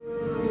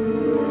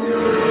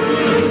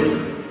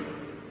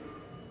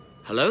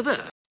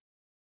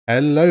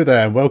Hello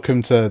there, and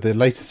welcome to the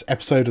latest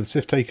episode of the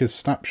Sith Takers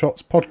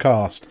Snapshots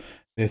podcast.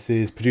 This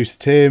is producer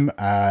Tim,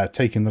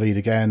 taking the lead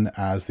again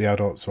as the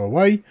adults are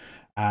away,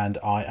 and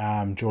I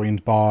am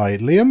joined by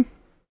Liam.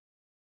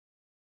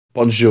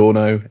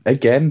 Buongiorno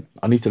again.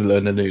 I need to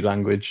learn a new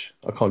language.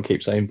 I can't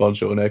keep saying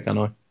buongiorno, can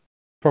I?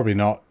 Probably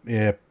not.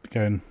 Yeah,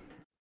 go and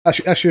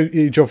that's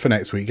your job for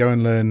next week. Go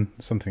and learn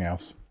something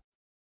else.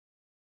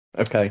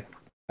 Okay.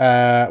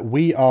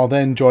 We are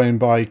then joined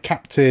by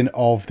captain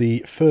of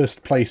the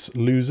first place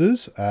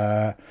losers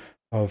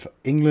of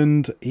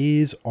England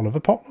is Oliver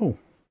Pocknell.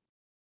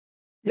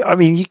 Yeah, I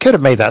mean, you could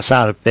have made that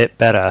sound a bit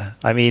better.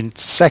 I mean,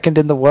 second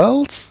in the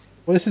world?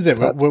 Well, this is it.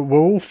 We're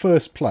all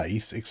first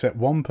place, except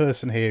one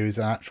person here is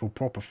an actual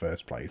proper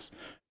first place,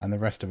 and the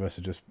rest of us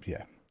are just,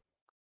 yeah.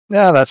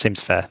 Yeah, that seems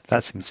fair.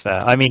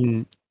 I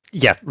mean,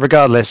 yeah,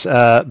 regardless,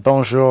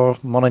 bonjour,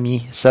 mon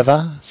ami, ça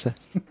va?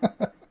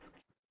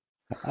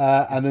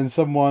 And then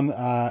someone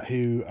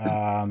who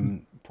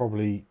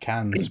probably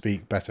can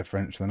speak better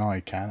French than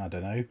I can, I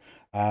don't know.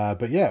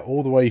 But yeah,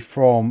 all the way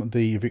from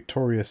the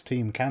victorious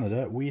Team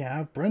Canada, we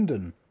have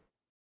Brendan.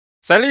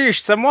 Salut,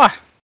 c'est moi.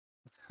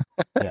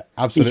 Yeah,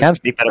 absolutely. He can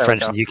speak better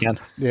French than you can.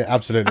 Yeah,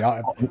 absolutely.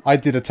 I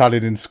did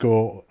Italian in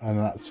school, and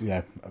that's,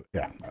 yeah.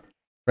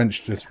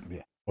 French just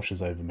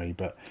washes over me.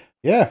 But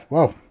yeah,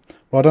 well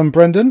done,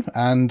 Brendan.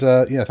 And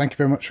yeah, thank you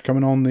very much for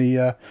coming on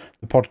the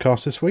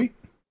podcast this week.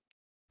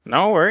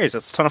 No worries.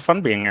 It's a ton of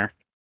fun being here.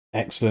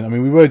 Excellent. I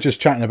mean, we were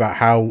just chatting about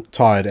how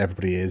tired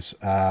everybody is.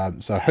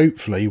 So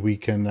hopefully we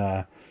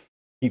can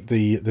keep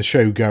the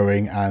show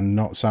going and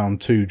not sound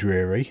too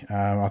dreary.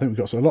 I think we've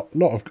got a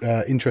lot of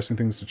interesting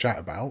things to chat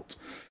about.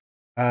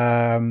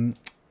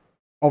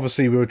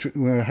 Obviously, we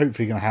were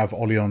hopefully going to have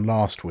Ollie on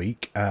last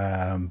week,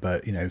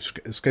 but, you know,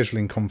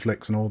 scheduling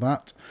conflicts and all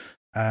that.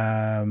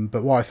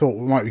 But what I thought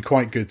might be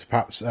quite good to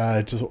perhaps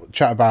just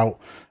chat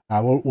about,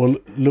 we'll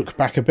look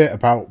back a bit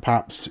about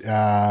perhaps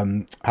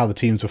how the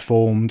teams were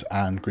formed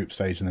and group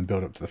stage, and then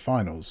build up to the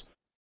finals.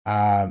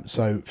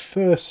 So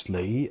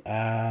firstly,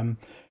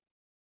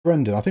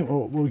 Brendan, I think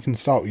we can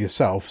start with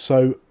yourself.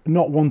 So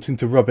not wanting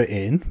to rub it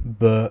in,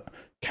 but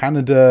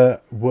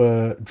Canada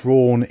were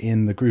drawn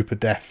in the group of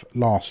death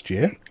last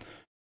year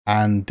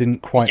and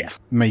didn't quite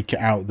make it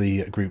out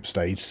the group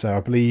stage. So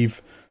I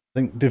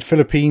think did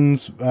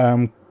Philippines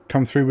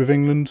come through with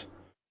England?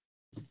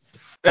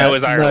 It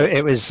was Ireland. No,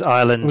 it was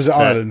Ireland. Was it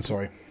Ireland?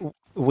 Sorry.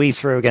 We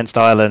threw against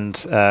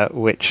Ireland,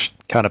 which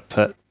kind of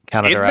put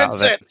Canada out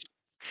of it.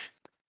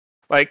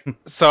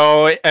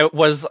 So it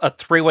was a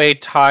three-way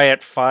tie at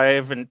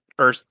 4-2,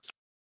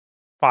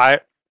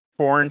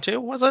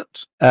 was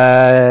it?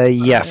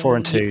 Yeah,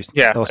 4-2.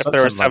 Yeah, if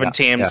there were 7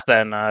 teams,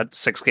 then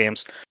 6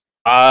 games.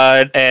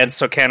 And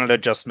so Canada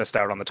just missed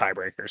out on the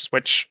tiebreakers,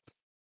 which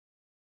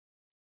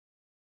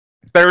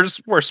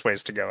there's worse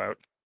ways to go out.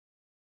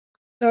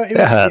 No, it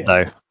hurt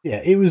though.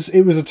 Yeah, it was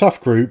a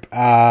tough group,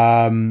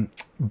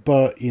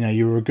 but you know,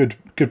 you were a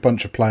good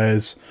bunch of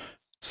players.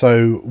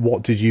 So,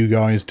 what did you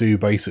guys do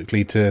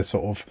basically to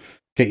sort of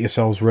get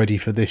yourselves ready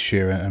for this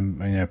year, and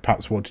you know,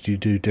 perhaps what did you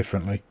do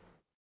differently?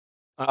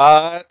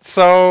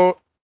 So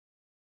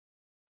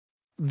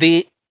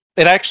it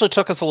actually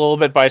took us a little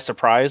bit by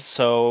surprise.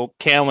 So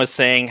Cam was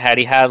saying, had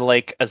he had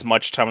like as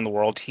much time in the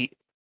world,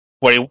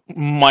 what he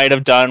might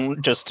have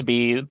done just to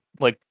be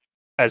like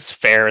as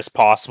fair as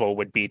possible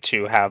would be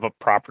to have a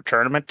proper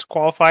tournament to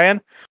qualify in.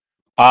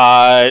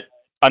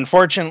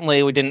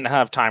 Unfortunately, we didn't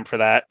have time for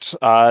that.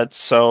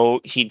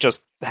 So he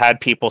just had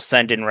people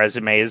send in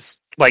resumes,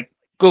 like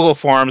Google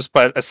Forms,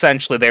 but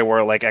essentially they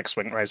were like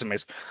X-Wing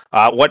resumes.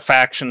 What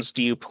factions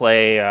do you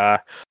play?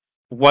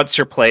 What's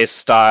your play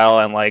style?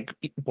 And like,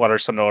 what are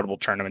some notable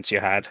tournaments you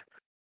had?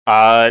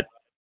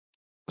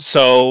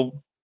 So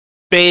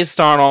based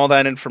on all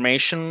that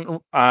information,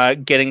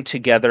 getting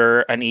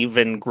together an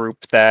even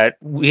group that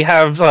we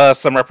have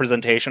some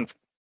representation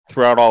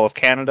throughout all of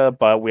Canada,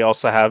 but we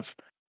also have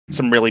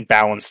some really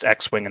balanced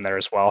X-Wing in there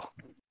as well.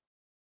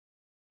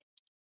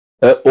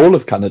 All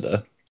of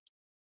Canada?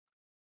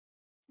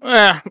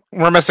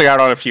 We're missing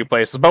out on a few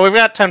places, but we've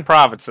got 10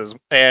 provinces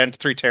and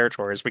 3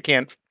 territories. We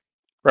can't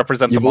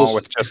represent them all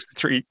with just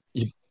 5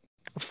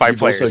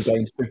 players. You've also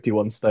gained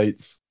 51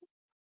 states.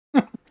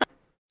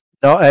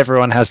 Not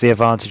everyone has the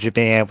advantage of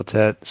being able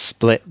to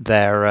split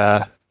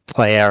their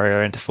play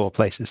area into 4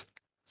 places.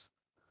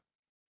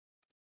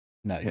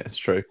 No, yeah, it's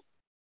true.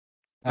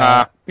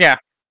 Yeah,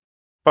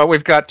 but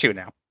we've got 2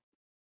 now.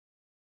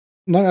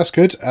 No, that's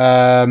good.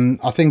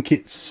 I think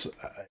it's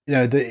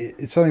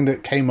it's something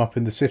that came up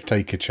in the Sith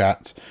Taker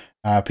chat.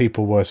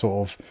 People were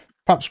sort of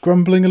perhaps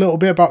grumbling a little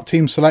bit about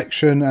team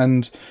selection,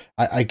 and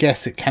I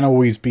guess it can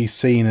always be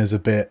seen as a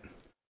bit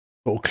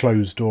sort of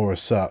closed door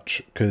as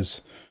such.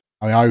 Because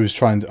I mean,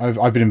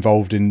 I've been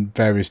involved in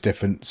various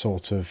different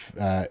sort of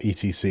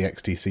ETC,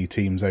 XTC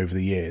teams over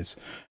the years,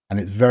 and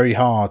it's very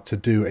hard to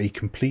do a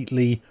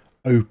completely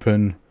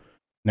open,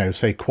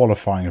 say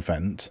qualifying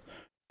event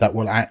that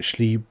will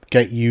actually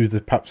get you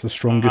perhaps the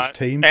strongest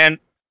team. And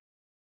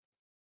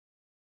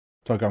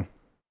so go on.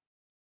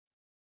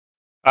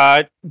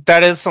 That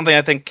is something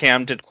I think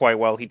Cam did quite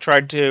well. He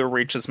tried to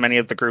reach as many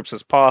of the groups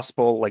as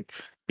possible, like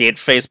be it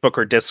Facebook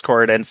or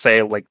Discord, and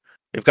say, like,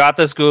 we've got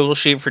this Google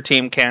Sheet for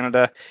Team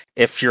Canada.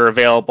 If you're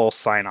available,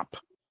 sign up.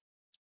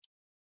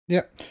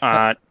 Yeah.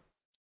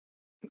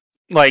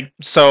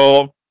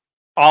 So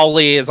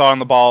Ollie is on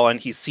the ball and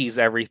he sees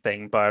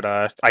everything, but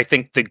I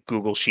think the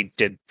Google Sheet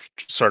did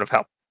sort of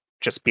help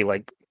just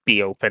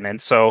be open.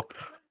 And so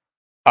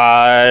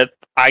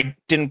I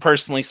didn't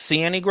personally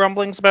see any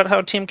grumblings about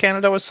how Team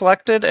Canada was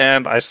selected,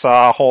 and I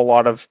saw a whole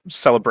lot of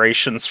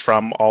celebrations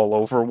from all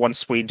over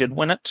once we did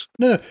win it.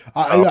 No,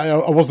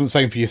 I wasn't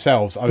saying for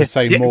yourselves. I was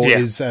saying more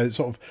is sort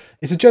of,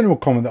 it's a general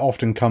comment that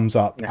often comes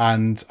up,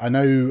 and I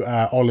know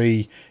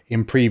Ollie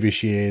in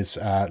previous years,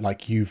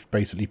 like you've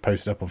basically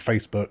posted up on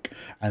Facebook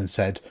and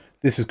said,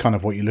 this is kind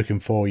of what you're looking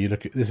for.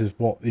 This is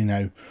what,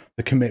 the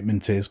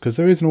commitment is, because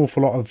there is an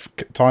awful lot of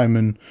time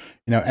and,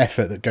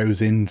 effort that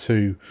goes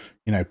into,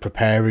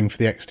 preparing for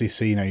the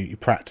XDC, you're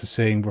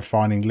practicing,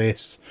 refining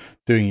lists,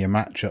 doing your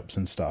matchups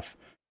and stuff.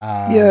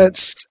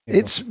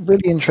 It's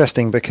really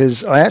interesting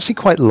because I actually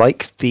quite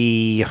like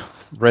the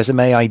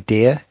resume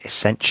idea,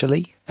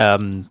 essentially,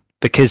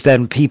 because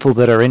then people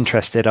that are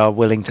interested are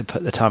willing to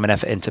put the time and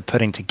effort into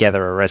putting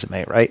together a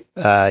resume, right?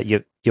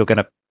 You're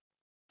going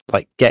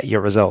to get your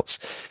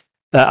results.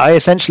 I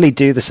essentially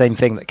do the same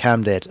thing that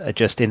Cam did.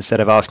 Just instead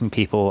of asking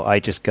people,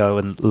 I just go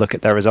and look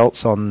at their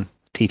results on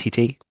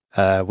TTT.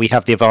 We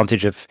have the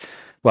advantage of,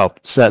 well,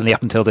 certainly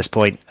up until this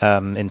point,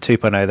 in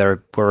 2.0,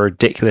 there were a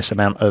ridiculous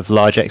amount of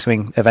large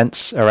X-Wing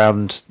events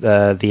around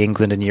the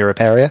England and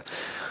Europe area.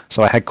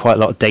 So I had quite a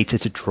lot of data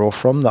to draw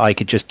from that I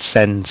could just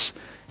send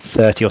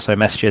 30 or so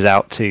messages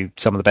out to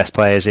some of the best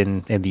players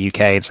in the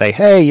UK and say,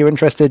 hey, you're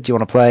interested? Do you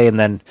want to play? And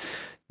then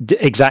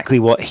exactly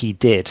what he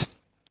did.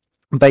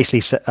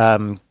 Basically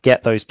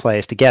get those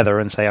players together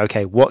and say,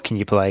 okay, what can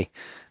you play?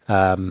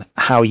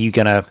 How are you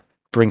going to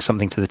bring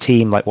something to the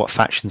team? Like, what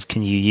factions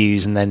can you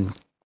use? And then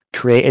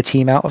create a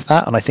team out of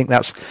that. And I think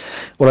that's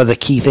one of the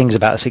key things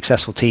about a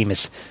successful team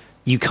is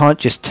you can't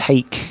just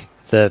take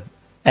the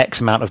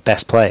X amount of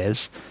best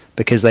players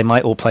because they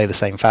might all play the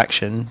same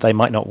faction. They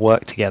might not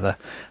work together.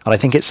 And I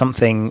think it's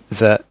something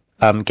that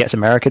gets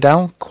America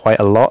down quite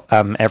a lot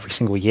every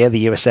single year. The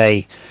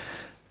USA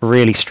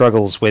really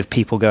struggles with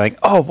people going,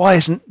 oh, why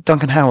isn't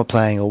Duncan Howard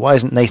playing? Or why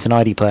isn't Nathan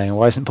Idy playing? Or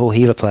why isn't Paul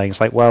Heaver playing? It's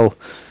like, well,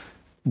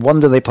 one,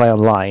 do they play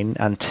online?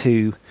 And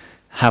two,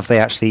 have they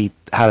actually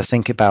had to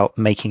think about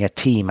making a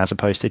team as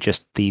opposed to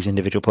just these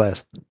individual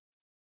players?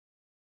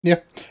 Yeah,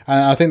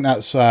 and I think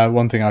that's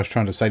one thing I was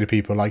trying to say to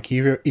people. Like,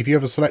 if you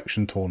have a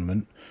selection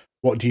tournament,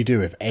 what do you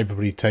do if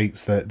everybody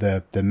takes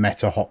the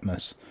meta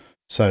hotness?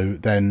 So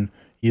then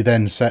you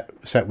then set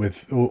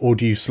with, or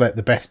do you select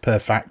the best per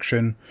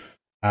faction?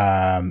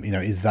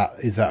 Is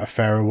that a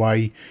fairer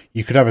way?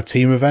 You could have a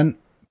team event,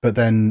 but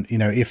then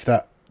if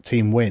that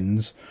team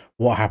wins,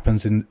 what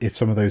happens if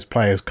some of those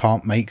players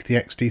can't make the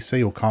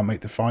XDC or can't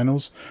make the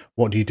finals?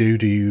 What do you do?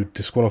 Do you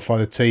disqualify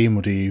the team,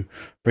 or do you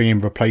bring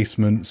in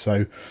replacements?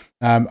 So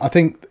I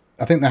think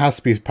there has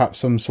to be perhaps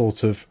some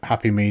sort of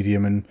happy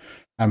medium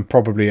and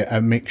probably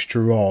a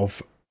mixture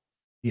of,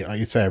 like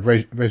you say, a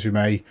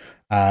resume,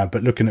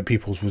 but looking at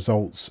people's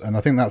results. And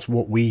I think that's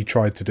what we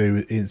tried to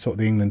do in sort of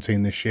the England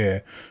team this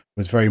year,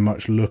 was very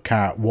much look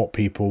at what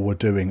people were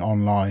doing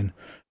online,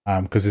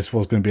 because this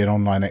was going to be an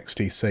online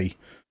XTC,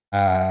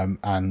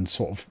 and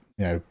sort of,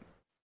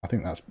 I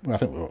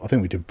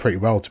think we did pretty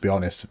well, to be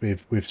honest,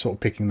 with sort of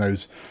picking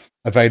those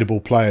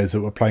available players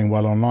that were playing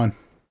well online.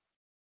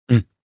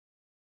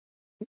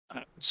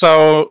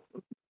 So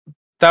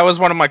that was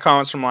one of my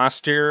comments from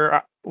last year.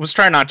 I was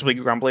trying not to be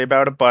grumbly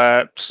about it,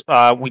 but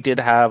we did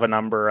have a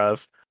number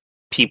of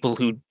people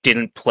who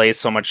didn't play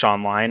so much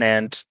online,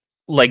 and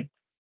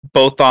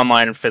both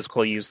online and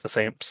physical use the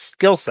same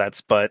skill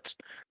sets, but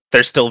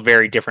they're still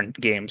very different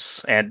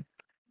games. And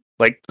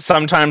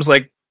sometimes,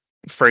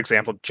 for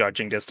example,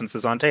 judging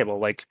distances on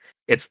table,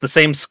 it's the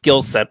same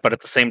skill set, but at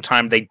the same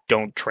time they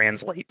don't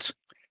translate.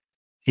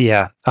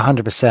 Yeah,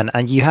 100%.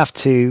 And you have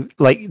to,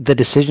 the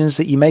decisions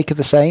that you make are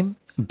the same,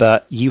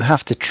 but you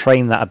have to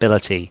train that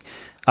ability.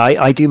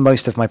 I do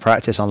most of my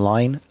practice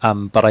online,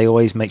 but I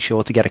always make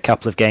sure to get a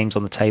couple of games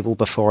on the table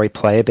before I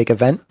play a big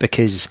event,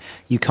 because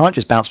you can't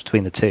just bounce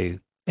between the two.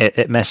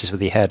 It messes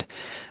with your head.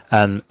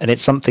 And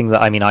it's something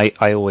that,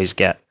 I always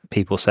get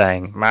people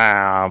saying,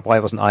 why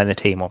wasn't I in the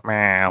team? Or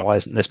why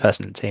isn't this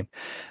person in the team?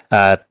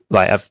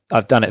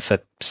 I've done it for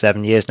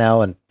 7 years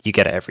now, and you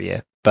get it every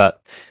year.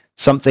 But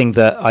something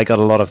that I got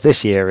a lot of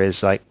this year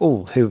is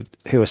who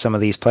are some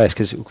of these players?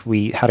 Because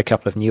we had a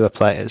couple of newer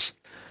players.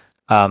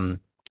 Dan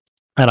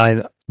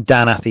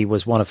Athy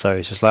was one of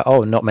those. It's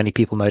not many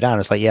people know Dan.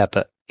 It's yeah,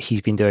 but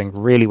he's been doing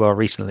really well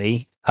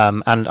recently.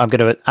 And I'm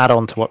going to add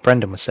on to what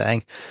Brendan was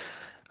saying.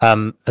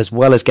 As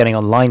well as getting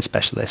online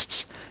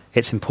specialists,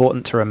 it's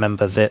important to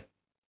remember that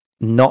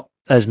not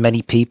as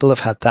many people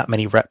have had that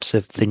many reps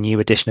of the new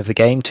edition of the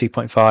game,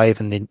 2.5,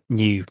 and the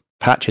new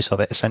patches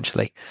of it,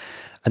 essentially.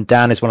 And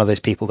Dan is one of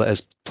those people that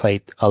has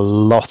played a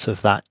lot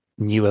of that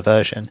newer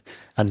version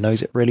and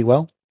knows it really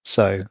well.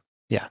 So,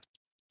 yeah.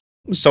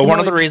 So one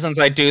of the reasons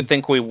I do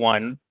think we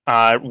won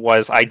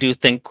was I do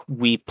think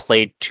we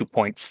played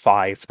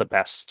 2.5 the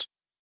best.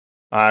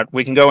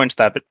 We can go into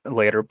that bit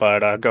later,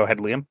 but go ahead,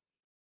 Liam.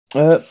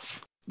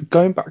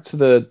 Going back to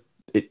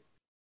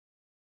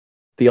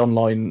the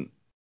online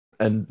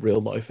and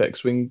real life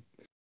X-Wing,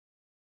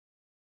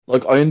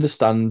 like I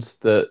understand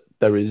that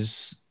there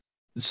is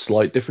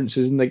slight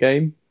differences in the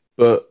game,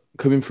 but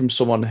coming from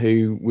someone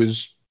who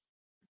was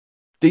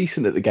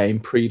decent at the game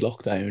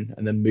pre-lockdown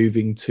and then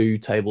moving to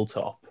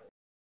tabletop,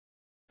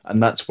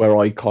 and that's where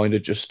I kind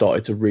of just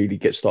started to really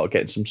start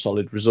getting some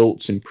solid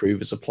results,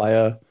 improve as a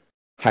player,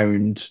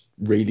 hound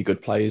really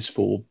good players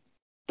for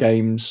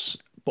games.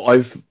 But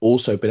I've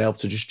also been able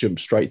to just jump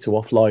straight to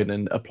offline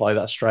and apply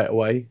that straight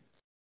away.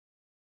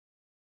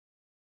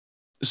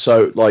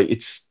 So, like,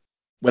 it's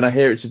when I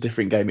hear it's a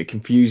different game, it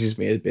confuses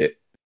me a bit.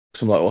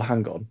 So I'm like, well,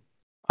 hang on.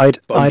 I'd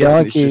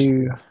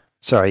argue.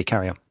 Sorry,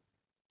 carry on.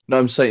 No,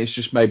 I'm saying it's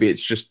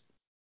just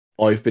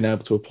I've been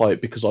able to apply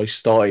it because I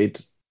started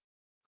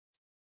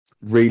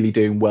really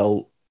doing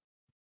well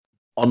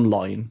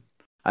online,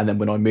 and then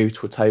when I moved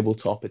to a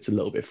tabletop, it's a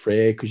little bit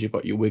freer because you've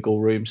got your wiggle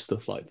room,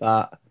 stuff like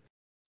that.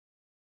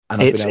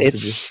 And I've been able to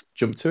just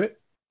jump to it.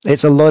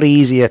 It's a lot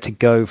easier to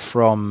go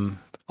from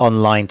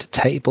online to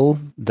table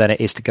than it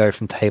is to go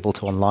from table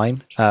to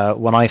online.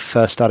 When I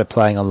first started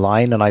playing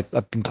online, and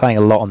I've been playing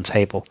a lot on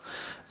table,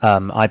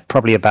 I'm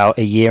probably about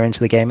a year into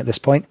the game at this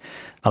point,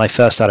 and I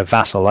first started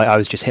Vassal, I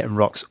was just hitting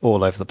rocks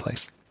all over the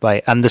place.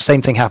 And the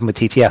same thing happened with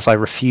TTS. I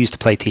refused to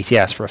play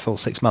TTS for a full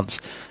 6 months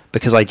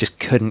because I just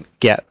couldn't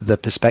get the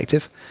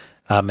perspective.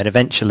 And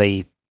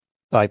eventually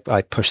I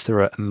pushed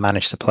through it and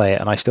managed to play it.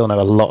 And I still know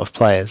a lot of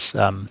players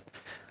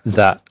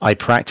that I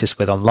practice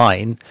with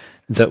online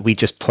that we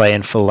just play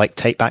in full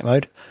take back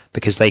mode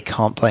because they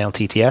can't play on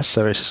TTS.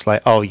 So it's just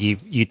like, oh,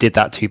 you did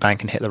that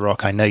 2-bank and hit the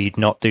rock. I know you'd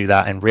not do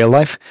that in real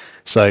life.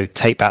 So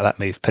take back that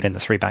move, put in the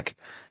 3-bank.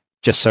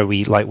 Just so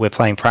we're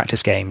playing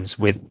practice games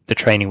with the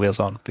training wheels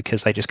on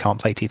because they just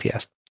can't play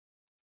TTS.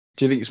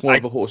 Do you think it's more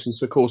of a horses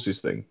for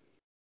courses thing?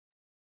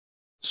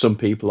 Some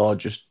people are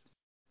just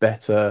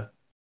better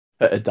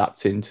at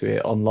adapting to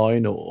it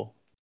online, or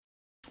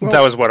that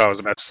was what I was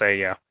about to say.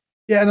 Yeah,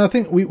 and I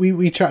think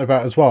we chatted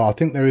about as well. I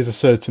think there is a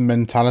certain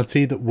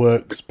mentality that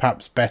works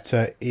perhaps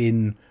better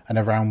in and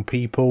around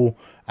people,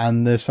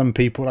 and there's some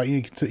people like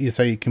you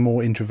say you can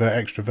more introvert,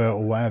 extrovert,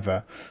 or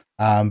whatever.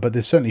 But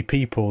there's certainly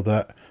people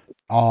that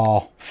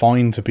are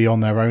fine to be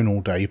on their own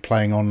all day,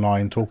 playing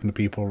online, talking to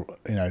people,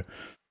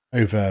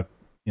 over,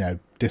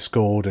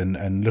 Discord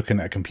and looking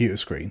at a computer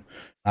screen.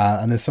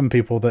 And there's some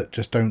people that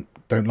just don't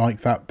like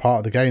that part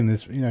of the game.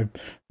 There's,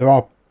 there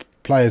are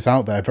players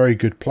out there, very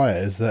good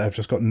players, that have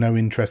just got no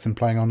interest in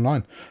playing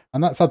online,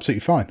 and that's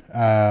absolutely fine.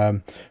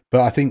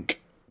 But I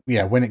think,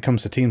 when it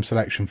comes to team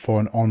selection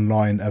for an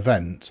online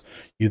event,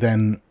 you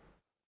then,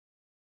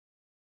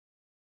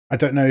 I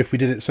don't know if we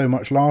did it so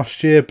much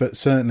last year, but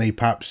certainly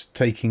perhaps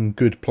taking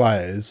good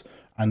players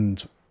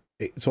and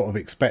sort of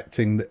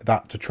expecting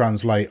that to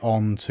translate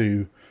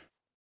onto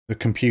the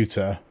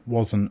computer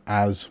wasn't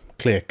as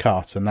clear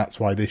cut, and that's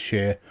why this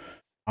year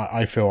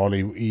I feel,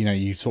 Ollie,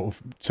 you sort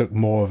of took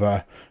more of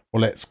a,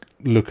 well, let's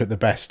look at the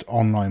best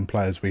online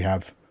players we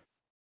have.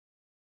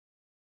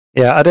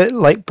 Yeah, I don't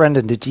like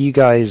Brendan. Did you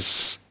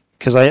guys?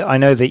 Because I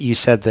know that you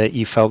said that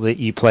you felt that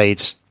you played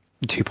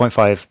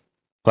 2.5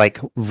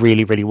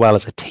 really, really well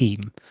as a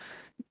team.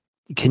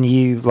 Can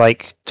you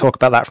talk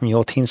about that from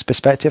your team's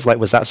perspective?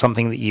 Was that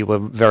something that you were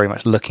very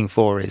much looking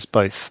for, is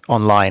both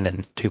online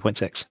and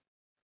 2.6?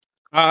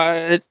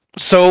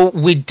 So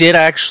we did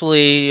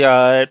actually,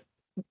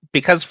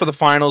 because for the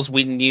finals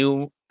we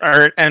knew,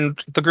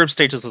 and the group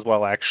stages as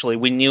well, actually,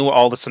 we knew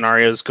all the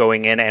scenarios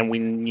going in, and we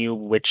knew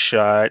which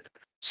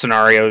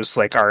scenarios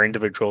our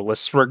individual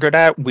lists were good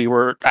at. We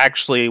were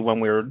actually, when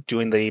we were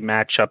doing the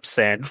matchups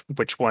and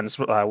which ones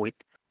we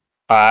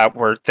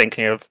were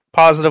thinking of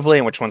positively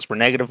and which ones were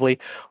negatively,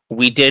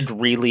 we did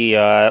really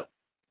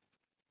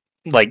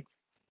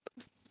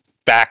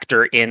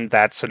factor in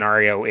that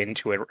scenario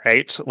into it,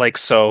 right?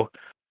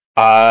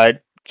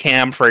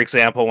 Cam, for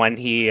example, when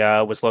he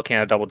was looking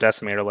at a double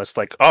decimator list,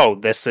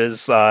 this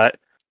is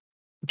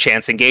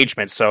chance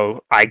engagement,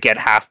 so I get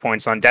half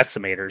points on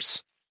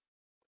decimators.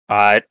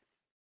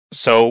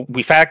 So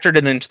we factored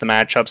it into the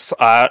matchups.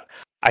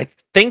 I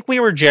think we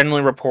were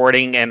generally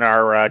reporting in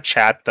our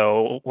chat,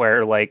 though,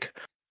 where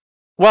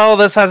well,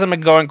 this hasn't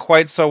been going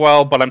quite so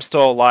well, but I'm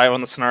still alive on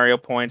the scenario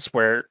points,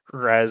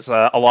 whereas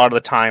a lot of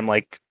the time,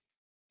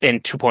 in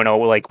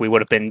 2.0, we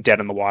would have been dead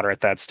in the water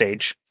at that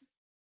stage.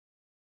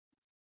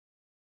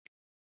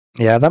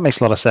 Yeah, that makes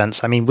a lot of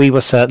sense. I mean, we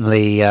were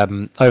certainly,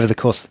 over the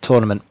course of the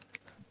tournament,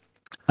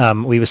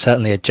 we were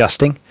certainly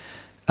adjusting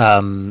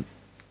our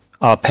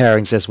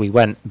pairings as we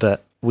went,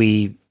 but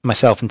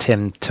myself and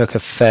Tim took a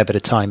fair bit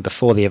of time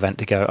before the event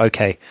to go,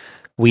 okay,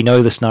 we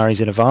know the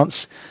scenarios in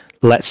advance.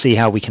 Let's see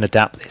how we can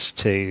adapt this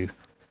to,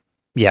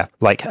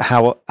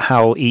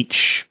 how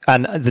each,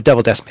 and the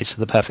double decimators are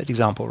the perfect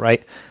example,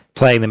 right?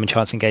 Playing them in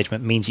chance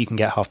engagement means you can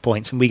get half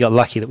points, and we got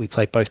lucky that we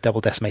played both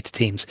double decimator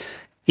teams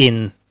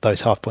in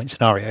those half point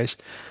scenarios.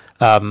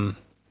 And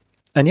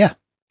yeah,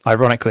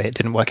 ironically, it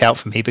didn't work out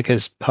for me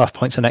because half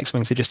points on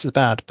X-Wings are just as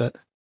bad, but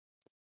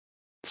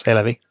c'est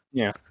la vie.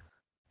 Yeah.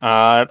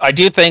 I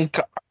do think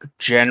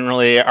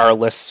generally our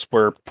lists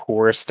were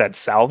poorest at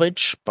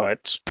salvage,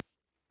 but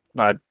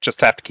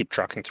just have to keep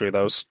trucking through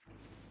those.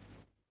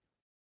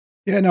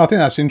 Yeah, no, I think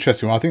that's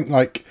interesting. I think,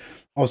 like,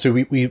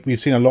 obviously we've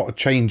seen a lot of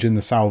change in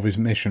the salvage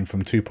mission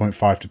from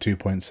 2.5 to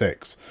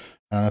 2.6,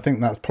 and I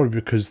think that's probably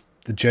because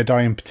the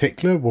Jedi in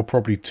particular were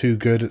probably too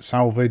good at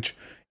salvage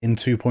in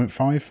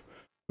 2.5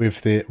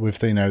 with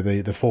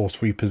the Force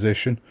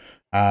reposition,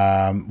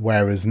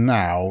 whereas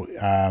now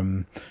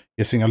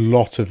you're seeing a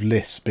lot of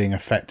lists being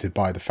affected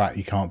by the fact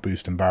you can't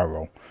boost and barrel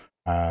roll,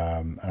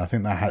 and I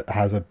think that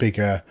has a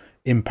bigger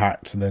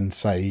impact than,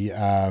 say,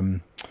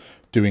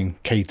 doing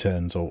K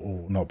turns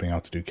or not being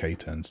able to do K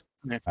turns.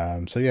 Yeah.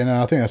 I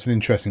think that's an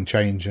interesting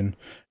change, and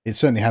it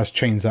certainly has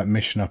changed that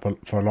mission up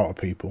for a lot of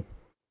people.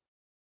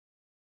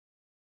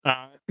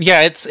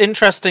 Yeah, it's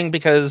interesting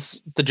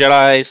because the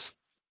Jedi's,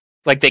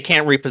 like, they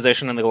can't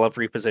reposition and they love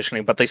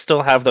repositioning, but they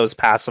still have those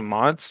passive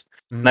mods.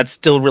 And that's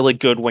still really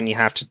good when you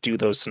have to do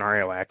those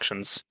scenario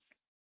actions.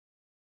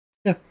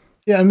 Yeah.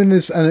 I mean,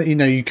 there's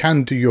you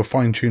can do your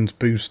fine tunes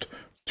boost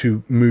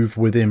to move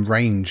within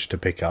range to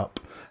pick up.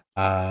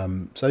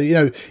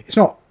 It's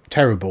not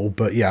terrible,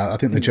 but yeah, I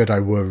think the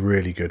Jedi were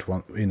really good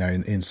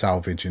in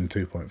salvage in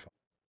 2.5.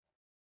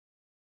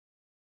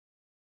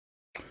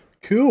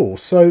 Cool.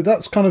 So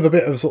that's kind of a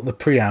bit of sort of the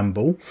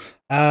preamble.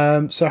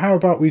 So how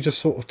about we just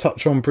sort of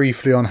touch on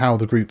briefly on how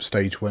the group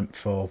stage went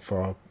for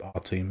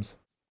our teams?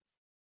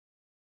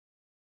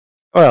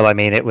 Well, I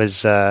mean, it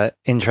was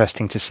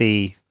interesting to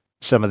see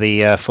some of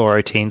the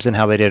 4-0 teams and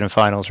how they did in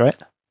finals, right?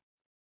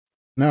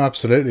 No,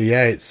 absolutely.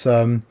 Yeah, it's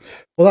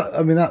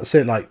that's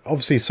it. Like,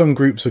 obviously, some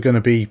groups are going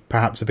to be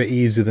perhaps a bit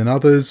easier than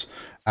others,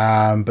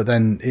 but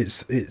then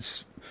it's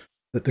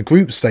that the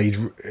group stage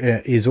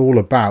is all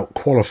about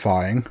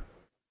qualifying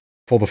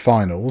for the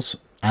finals,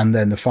 and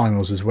then the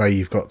finals is where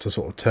you've got to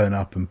sort of turn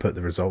up and put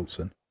the results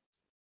in.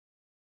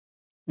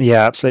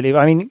 Yeah, absolutely.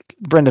 I mean,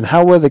 Brendan,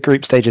 how were the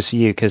group stages for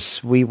you?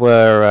 Because we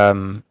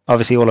were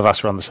obviously all of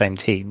us were on the same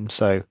team,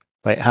 so.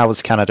 Like, how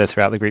was Canada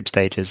throughout the group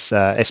stages,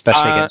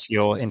 especially against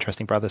your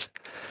interesting brothers?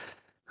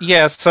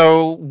 Yeah,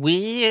 so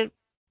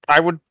I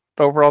would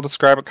overall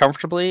describe it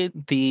comfortably.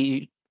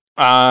 We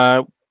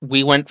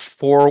went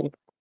so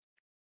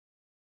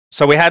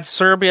we had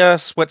Serbia,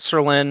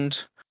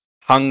 Switzerland,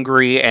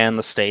 Hungary, and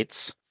the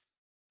States,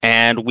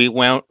 and we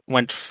went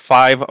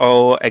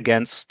 5-0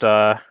 against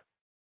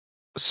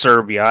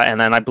Serbia,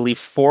 and then I believe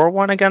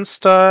 4-1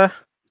 against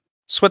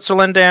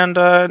Switzerland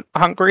and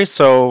Hungary.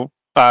 So.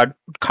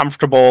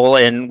 Comfortable,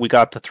 and we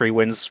got the 3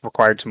 wins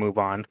required to move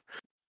on.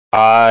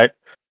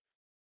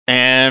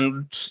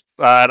 And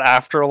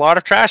after a lot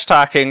of trash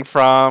talking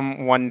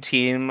from one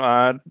team,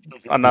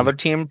 another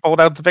team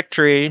pulled out the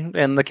victory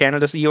in the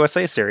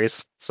Canada-USA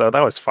series. So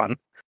that was fun.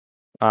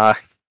 It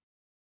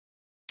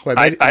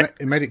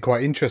made it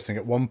quite interesting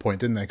at one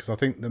point, didn't they? Because I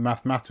think that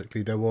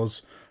mathematically there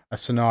was a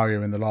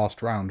scenario in the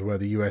last round where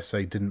the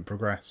USA didn't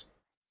progress.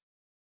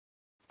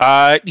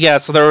 Yeah,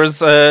 so there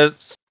was a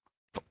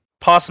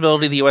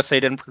possibility the USA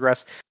didn't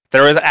progress.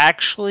 There was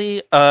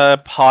actually a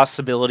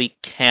possibility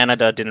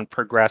Canada didn't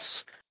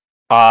progress.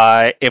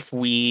 If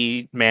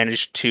we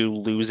managed to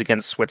lose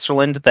against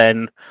Switzerland,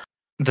 then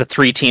the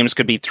 3 teams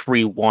could be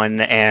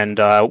 3-1,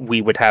 and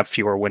we would have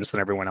fewer wins than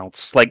everyone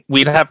else. Like,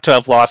 we'd have to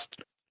have lost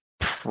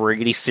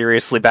pretty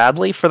seriously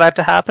badly for that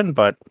to happen,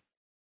 but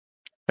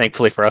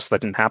thankfully for us,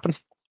 that didn't happen.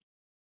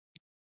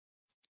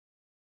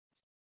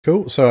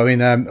 Cool. So, I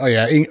mean,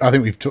 I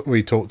think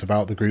we talked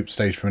about the group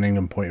stage from an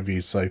England point of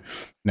view. So,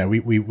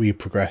 we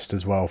progressed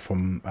as well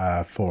from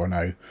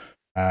 4-0.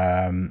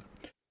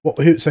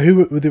 Who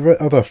were the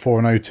other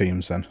 4-0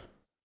 teams then?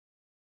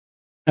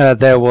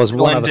 There was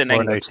one other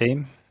England 4-0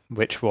 team,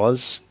 which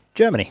was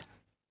Germany.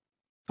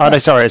 Oh no,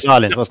 sorry, it's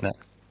Ireland, wasn't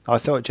it? I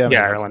thought Germany.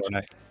 Yeah, was Ireland.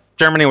 4-0.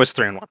 Germany was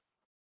 3-1.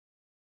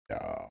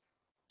 Yeah.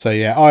 So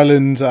yeah,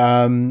 Ireland.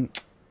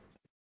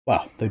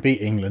 Well, they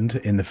beat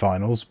England in the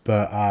finals,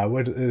 but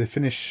where did they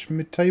finish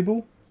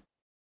mid-table?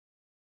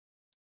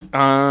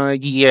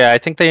 Yeah, I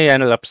think they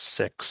ended up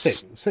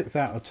 6. 6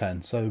 out of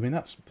 10. So I mean,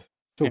 that's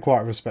still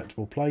quite a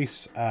respectable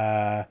place.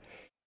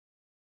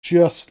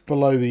 Just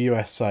below the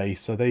USA.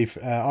 So they've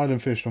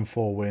Ireland finished on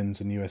 4 wins,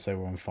 and USA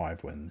were on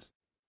 5 wins.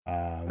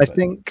 I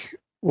think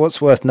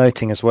what's worth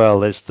noting as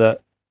well is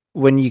that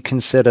when you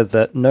consider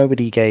that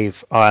nobody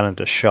gave Ireland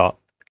a shot,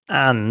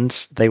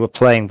 and they were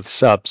playing with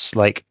subs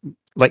like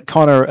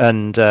Connor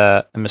and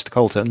Mr.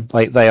 Colton,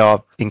 like, they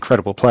are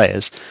incredible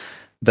players,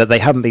 but they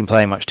haven't been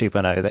playing much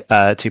 2.0,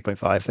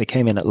 2.5. They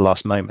came in at the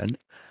last moment,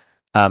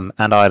 and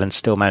Ireland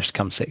still managed to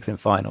come 6th in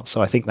final.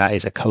 So I think that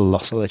is a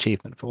colossal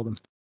achievement for them.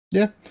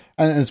 Yeah,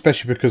 and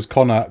especially because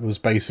Connor was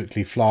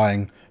basically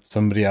flying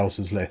somebody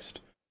else's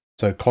list.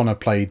 So Connor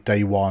played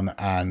day 1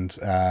 and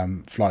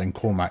flying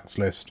Cormac's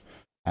list,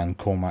 and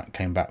Cormac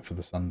came back for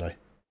the Sunday.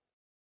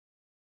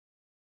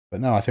 But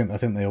no, I think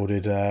they all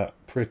did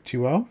pretty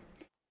well.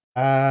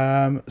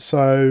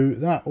 So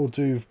that will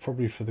do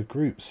probably for the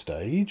group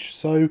stage.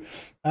 So,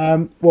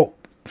 well,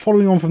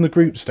 following on from the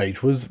group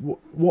stage, was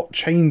what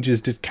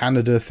changes did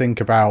Canada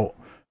think about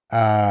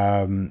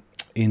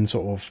in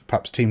sort of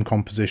perhaps team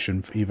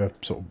composition for either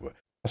sort of,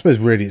 I suppose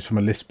really it's from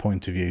a list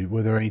point of view.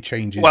 Were there any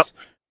changes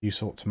you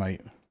sought to make?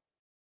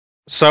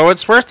 So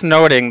it's worth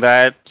noting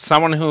that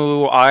someone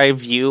who I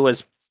view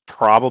as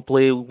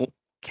probably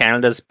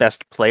Canada's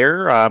best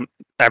player,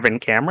 Evan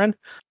Cameron,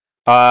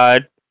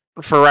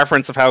 for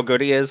reference of how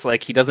good he is,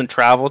 like he doesn't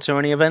travel to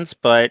any events,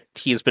 but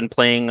he's been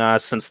playing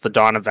since the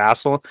dawn of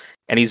Vassal,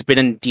 and he's been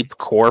in deep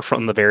core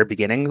from the very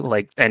beginning,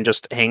 like and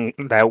just hanging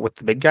out with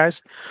the big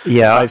guys.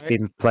 Yeah, I've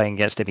been playing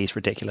against him. He's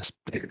ridiculous.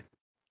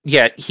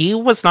 Yeah, he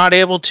was not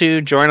able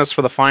to join us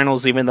for the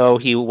finals, even though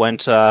he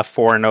went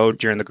 4-0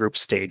 during the group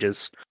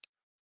stages.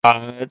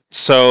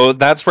 So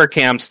that's where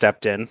Cam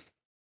stepped in.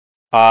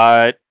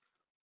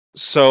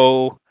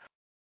 So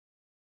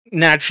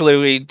naturally,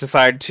 we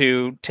decided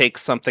to take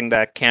something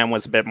that Cam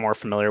was a bit more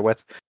familiar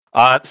with.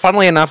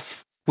 Funnily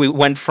enough, we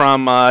went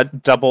from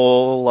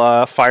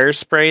double fire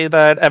spray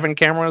that Evan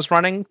Cameron was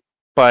running,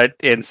 but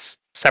in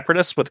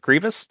Separatist with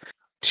Grievous,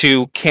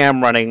 to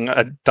Cam running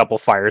a double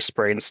fire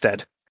spray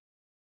instead.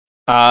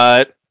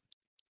 So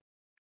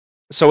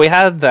we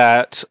had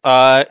that.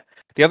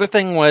 The other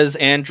thing was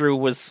Andrew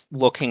was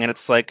looking, and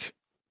it's like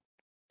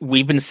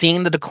we've been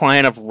seeing the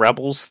decline of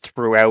rebels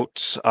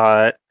throughout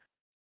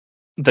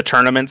the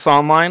tournaments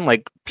online.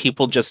 Like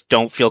people just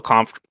don't feel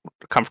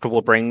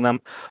comfortable bringing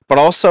them, but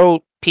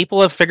also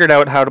people have figured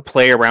out how to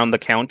play around the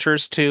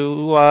counters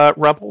to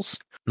rebels.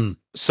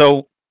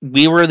 So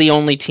we were the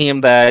only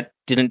team that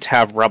didn't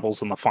have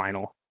rebels in the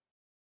final.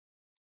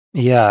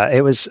 Yeah,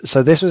 it was.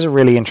 So this was a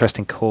really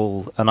interesting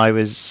call, and I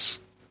was,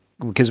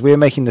 because we were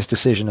making this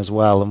decision as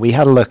well, and we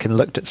had a look and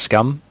looked at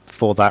Scum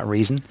for that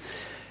reason,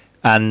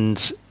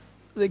 and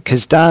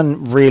because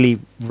Dan really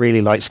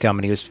liked Scum,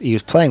 and he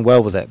was playing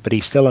well with it, but he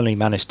still only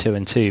managed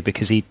 2-2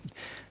 because he,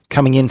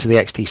 coming into the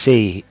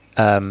XTC,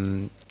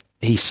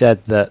 he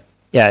said that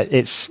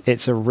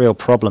it's a real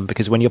problem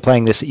because when you're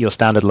playing this at your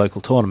standard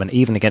local tournament,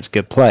 even against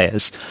good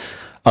players,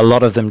 a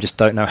lot of them just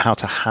don't know how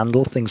to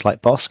handle things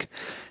like Bossk.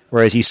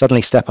 Whereas you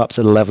suddenly step up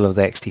to the level of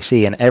the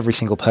XTC, and every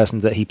single person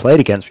that he played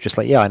against was just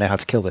like, yeah, I know how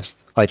to kill this.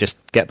 I just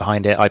get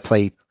behind it. I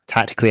play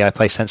tactically. I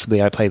play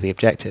sensibly. I play the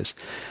objectives.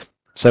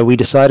 So we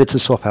decided to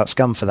swap out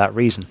Scum for that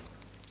reason.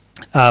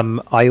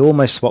 I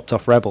almost swapped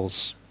off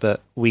Rebels,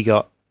 but we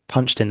got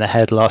punched in the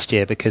head last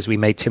year because we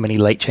made too many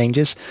late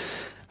changes,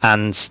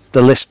 and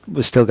the list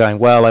was still going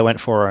well. I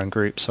went for our own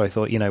group, so I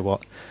thought, you know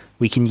what,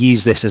 we can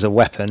use this as a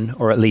weapon,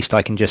 or at least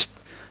I can just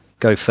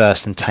go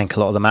first and tank a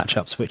lot of the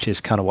matchups, which is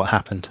kind of what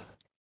happened.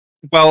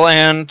 Well,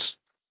 and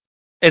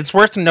it's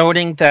worth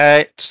noting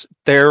that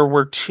there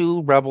were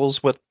 2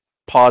 rebels with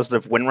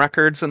positive win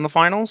records in the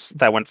finals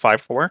that went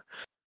 5-4,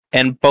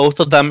 and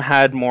both of them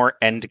had more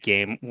end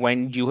game.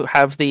 When you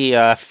have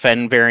the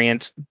Fen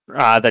variant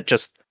that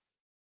just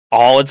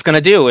all it's going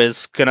to do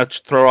is going to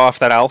throw off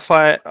that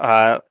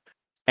alpha,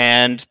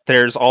 and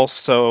there's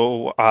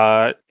also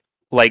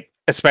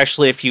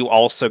especially if you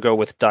also go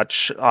with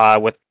Dutch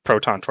with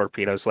proton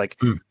torpedoes,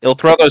 it'll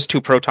throw those 2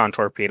 proton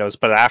torpedoes,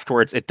 but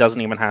afterwards it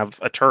doesn't even have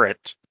a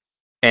turret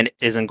and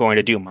isn't going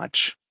to do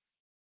much.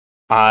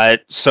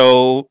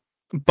 So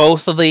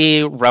both of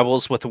the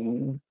rebels with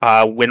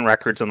win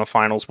records in the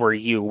finals were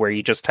where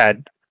you just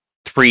had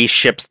 3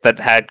 ships that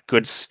had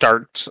good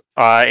start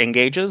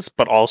engages,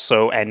 but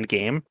also end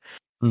game.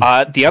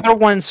 The other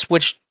one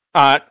switched.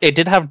 It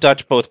did have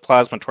Dutch both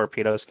plasma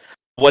torpedoes.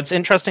 What's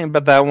interesting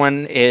about that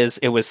one is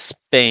it was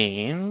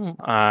Spain.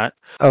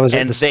 Was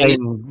it the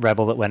Spain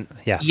rebel that went?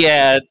 Yeah.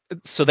 Yeah.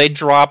 So they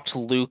dropped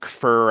Luke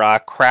for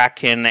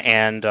Kraken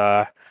and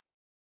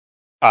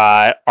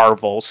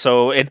Arvel.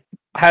 So it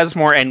has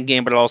more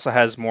endgame, but it also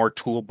has more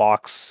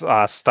toolbox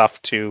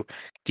stuff to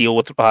deal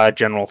with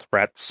general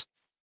threats.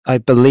 I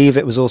believe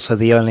it was also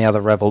the only other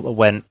rebel that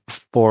went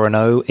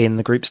 4-0 in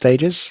the group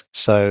stages.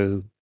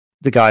 So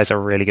the guy's a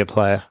really good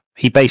player.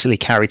 He basically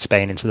carried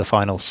Spain into the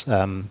finals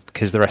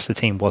because the rest of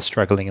the team was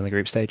struggling in the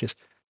group stages.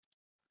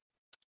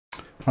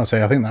 I'll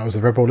say I think that was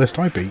the rebel list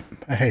I beat.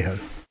 Hey ho.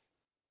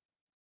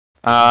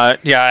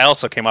 Yeah, I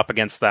also came up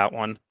against that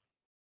one.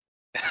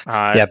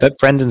 Yeah, but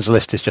Brendan's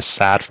list is just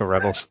sad for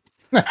rebels.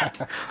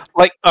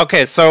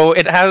 Okay, so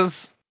it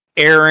has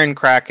Aaron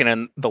Kraken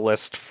in the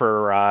list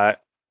for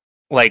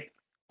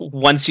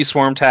once you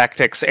swarm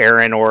tactics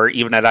Aaron, or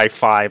even at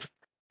I5,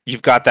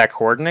 you've got that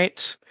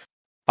coordinate.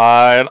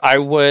 I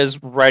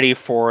was ready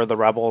for the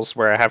rebels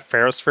where I have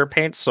Ferrosphere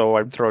paint, so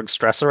I'm throwing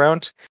stress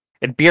around.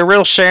 It'd be a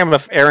real shame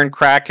if Aaron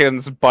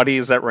Kraken's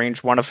buddies at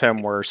range 1 of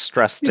him were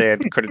stressed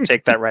and couldn't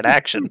take that red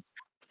action.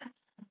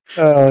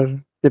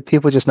 Did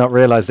people just not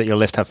realize that your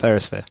list had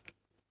Ferrosphere?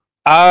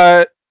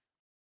 A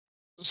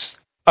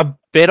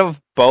bit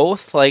of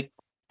both. A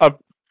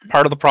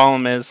part of the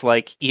problem is,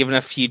 even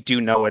if you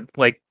do know it,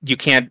 you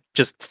can't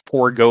just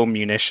forego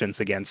munitions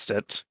against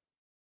it.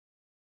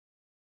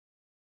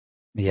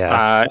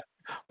 Yeah.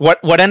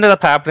 what ended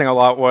up happening a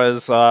lot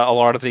was a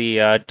lot of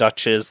the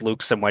Dutches,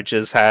 Lukes, and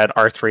Wedges had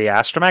R3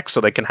 astromech, so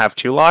they can have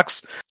 2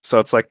 locks. So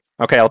it's like,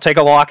 okay, I'll take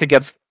a lock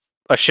against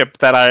a ship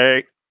that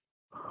I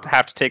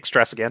have to take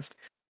stress against,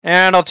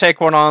 and I'll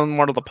take one on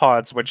one of the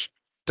pods, which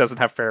doesn't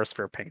have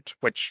Ferrosphere paint,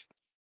 which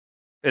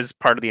is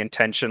part of the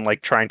intention,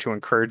 like trying to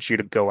encourage you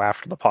to go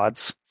after the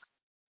pods.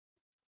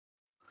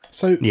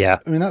 So Yeah.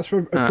 I mean that's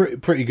a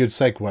pretty good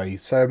segue.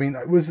 So I mean,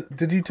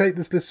 did you take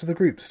this list to the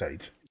group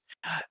stage?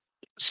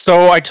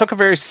 So I took a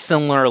very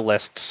similar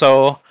list.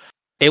 So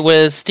it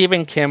was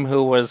Stephen Kim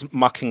who was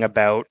mucking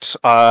about,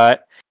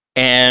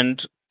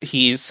 and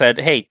he said,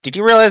 "Hey, did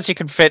you realize you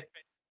can fit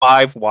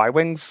 5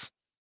 Y-wings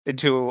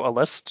into a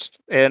list?"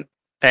 And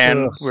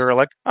we were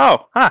like,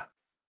 "Oh, huh."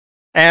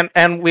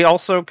 And we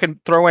also can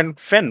throw in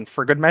Finn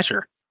for good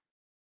measure.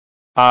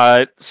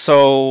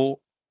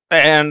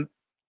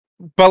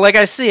 But like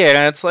I see it,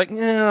 and it's like,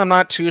 I'm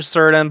not too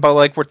certain. But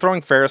like we're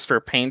throwing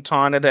Ferrosphere paint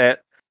on it.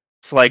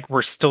 It's like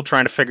we're still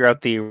trying to figure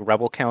out the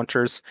rebel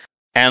counters.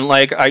 And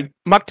like I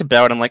mucked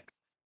about, and like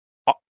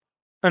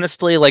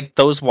honestly, like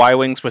those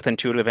Y-wings with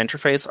intuitive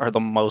interface are the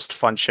most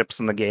fun ships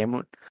in the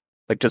game.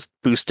 Like just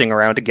boosting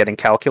around and getting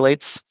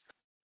calculates.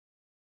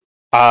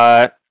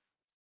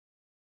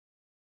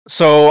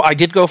 So I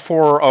did go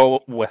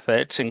 4-0 with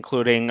it,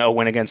 including a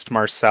win against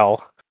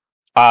Marcel.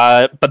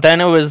 But then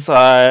it was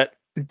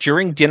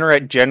during dinner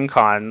at Gen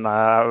Con,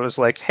 I was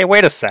like, hey,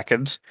 wait a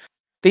second.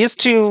 These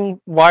 2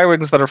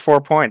 Y-Wings that are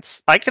 4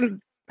 points, I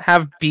can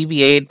have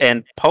BB-8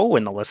 and Poe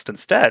in the list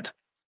instead.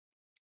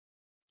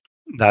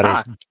 That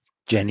is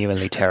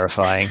genuinely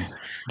terrifying.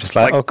 Just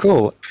like, oh,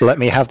 cool. Let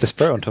me have this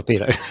Proton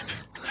Torpedo.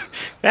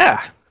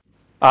 Yeah.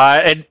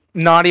 And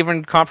not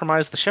even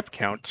compromise the ship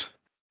count.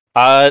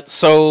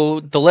 So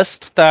the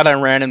list that I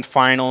ran in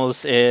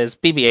finals is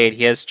BB-8.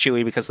 He has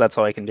Chewie because that's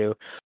all I can do.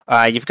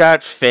 You've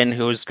got Finn,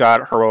 who's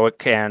got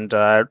Heroic and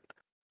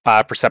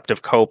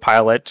Perceptive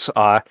Co-Pilot.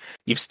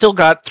 You've still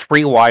got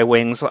 3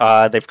 Y-Wings.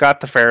 They've got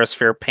the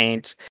Ferrosphere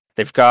paint.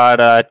 They've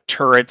got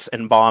turrets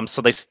and bombs.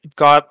 So they've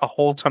got a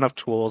whole ton of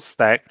tools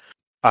that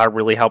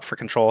really help for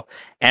control.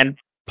 And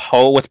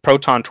Poe with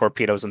proton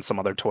torpedoes and some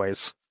other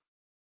toys.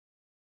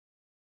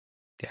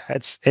 Yeah,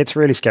 it's a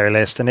really scary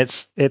list, and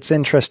it's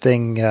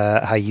interesting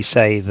how you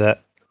say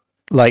that,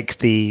 like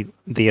the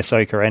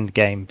Ahsoka end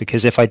game,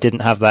 because if I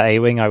didn't have that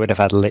A-wing, I would have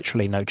had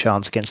literally no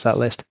chance against that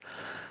list.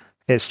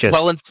 It's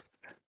just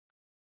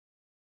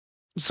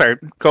sorry,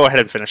 go ahead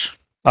and finish.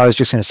 I was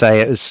just going to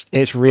say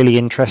it's really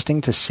interesting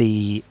to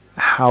see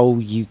how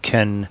you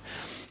can.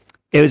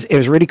 It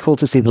was really cool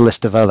to see the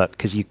list develop,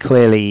 because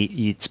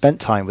you'd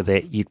spent time with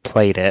it, you'd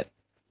played it.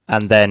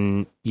 And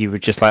then you were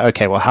just like,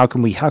 okay, well, how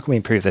can we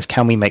improve this?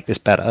 Can we make this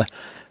better?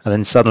 And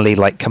then suddenly,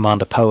 like,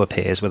 Commander Poe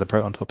appears with a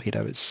proton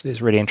torpedo. It's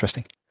really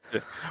interesting.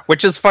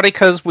 Which is funny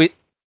because we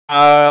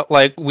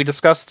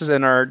discussed it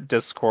in our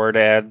Discord,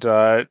 and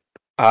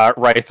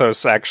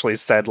Rythos actually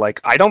said, like,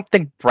 I don't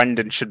think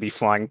Brendan should be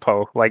flying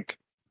Poe. Like,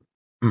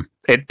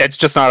 it's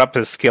just not up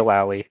his skill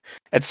alley.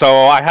 And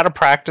so I had a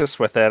practice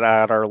with it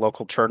at our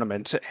local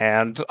tournament,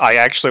 and I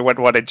actually went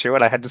 1-2,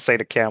 and I had to say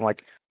to Cam,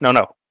 like,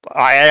 no.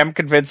 I am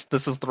convinced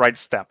this is the right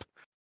step.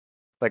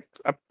 Like,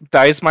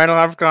 dice might not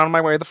have gone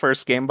my way the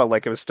first game, but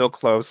like it was still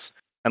close.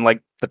 And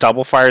like the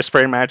double fire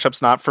spray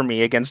matchup's not for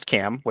me against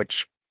Cam,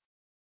 which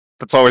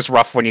that's always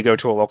rough when you go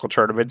to a local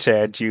tournament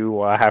and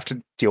you have to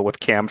deal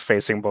with Cam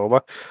facing Boba.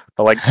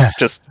 But like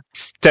just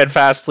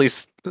steadfastly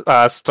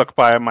stuck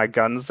by my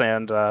guns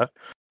and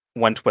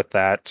went with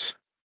that.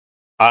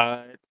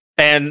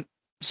 And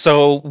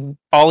so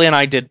Ollie and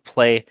I did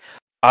play.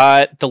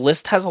 The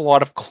list has a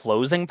lot of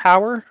closing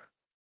power.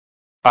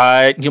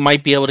 You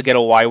might be able to get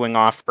a Y-Wing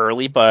off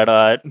early,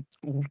 but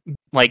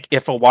like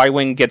if a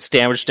Y-Wing gets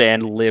damaged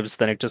and lives,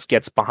 then it just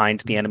gets behind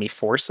the enemy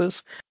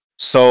forces.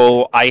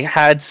 So I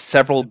had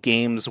several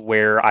games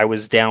where I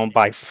was down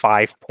by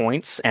 5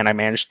 points, and I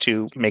managed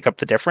to make up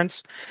the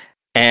difference.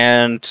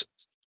 And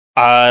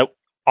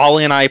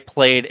Ollie and I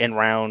played in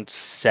round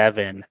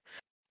 7,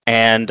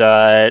 and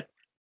I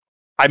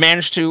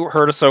managed to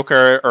hurt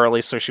Ahsoka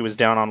early, so she was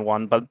down on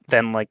 1, but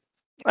then like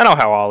I know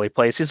how Ollie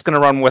plays. He's going to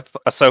run with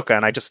Ahsoka,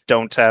 and I just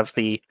don't have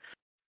the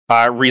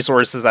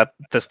resources at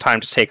this time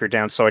to take her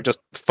down. So I just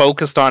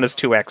focused on his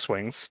 2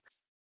 X-Wings.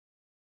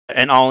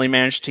 And Ollie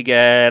managed to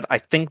get, I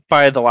think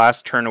by the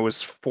last turn, it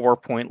was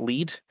 4-point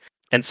lead.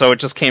 And so it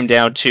just came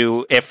down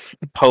to if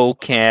Poe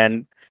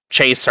can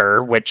chase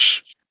her,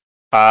 which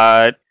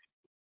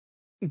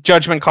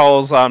judgment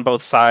calls on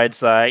both sides.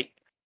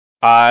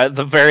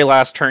 The very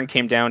last turn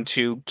came down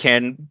to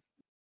can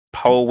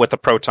Poe with a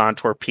proton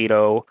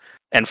torpedo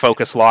and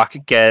focus lock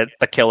get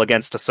a kill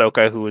against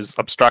Ahsoka, who is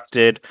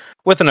obstructed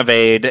with an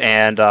evade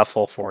and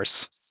full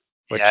force.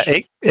 Yeah,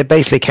 it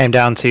basically came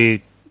down to,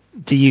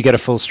 do you get a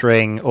full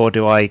string or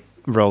do I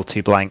roll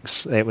 2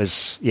 blanks? It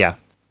was,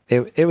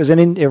 it was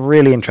a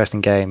really interesting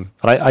game.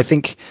 But I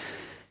think,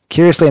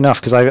 curiously enough,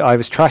 because I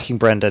was tracking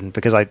Brendan,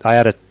 because I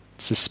had a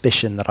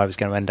suspicion that I was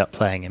going to end up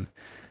playing him.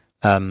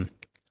 But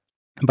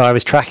I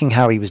was tracking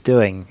how he was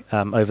doing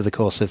over the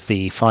course of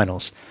the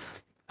finals.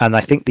 And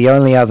I think the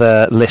only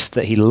other list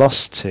that he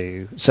lost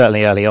to,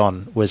 certainly early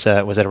on, was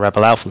at a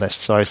Rebel Alpha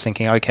list. So I was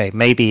thinking, okay,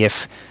 maybe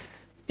if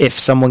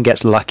someone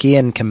gets lucky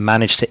and can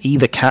manage to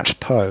either catch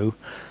Poe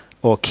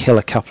or kill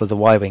a couple of the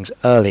Y-Wings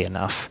early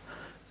enough,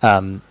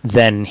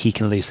 then he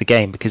can lose the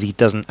game, because he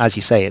doesn't, as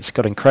you say, it's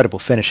got incredible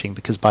finishing,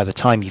 because by the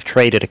time you've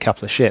traded a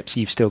couple of ships,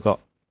 you've still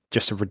got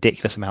just a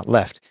ridiculous amount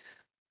left.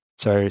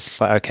 So it's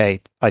like, okay,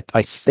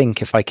 I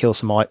think if I kill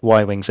some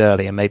Y-Wings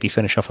early and maybe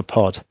finish off a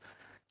pod,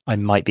 I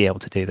might be able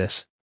to do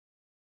this.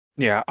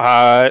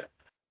 Yeah.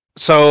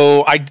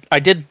 So I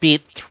did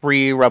beat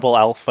 3 Rebel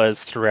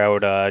Alphas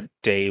throughout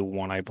day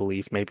 1, I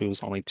believe. Maybe it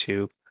was only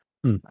 2.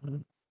 Let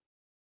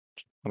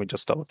me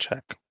just double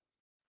check.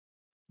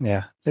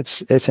 Yeah,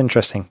 it's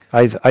interesting.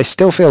 I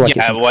still feel like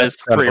it was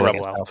 3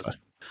 Rebel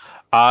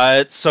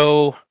Alphas.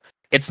 So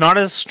it's not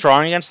as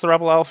strong against the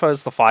Rebel Alpha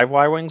as the 5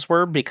 Y-Wings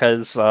were,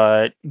 because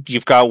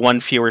you've got 1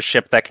 fewer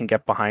ship that can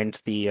get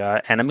behind the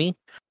enemy.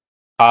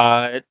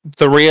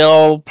 The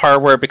real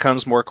part where it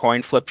becomes more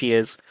coin flippy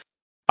is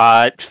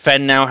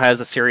Fenn now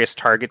has a serious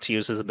target to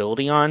use his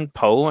ability on,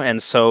 Poe,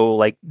 and so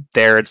like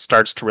there it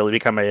starts to really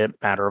become a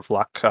matter of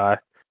luck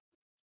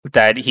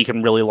that he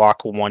can really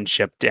lock 1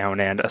 ship down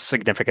and a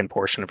significant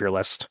portion of your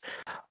list.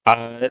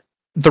 The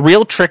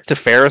real trick to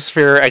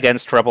Ferrosphere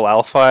against Rebel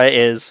Alpha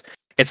is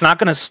it's not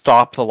going to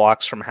stop the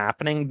locks from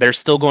happening. They're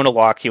still going to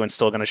lock you and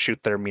still going to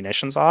shoot their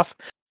munitions off.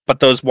 But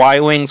those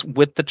Y-Wings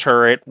with the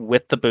turret,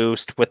 with the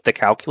boost, with the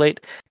calculate,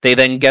 they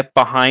then get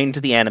behind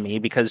the enemy,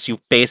 because you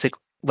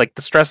basically, like,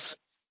 the stress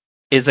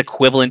is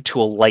equivalent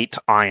to a light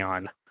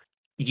ion.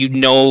 You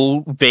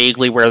know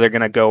vaguely where they're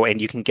going to go,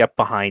 and you can get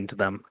behind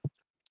them.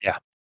 Yeah.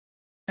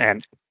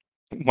 And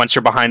once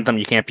you're behind them,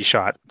 you can't be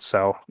shot.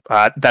 So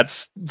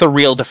that's the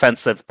real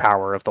defensive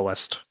power of the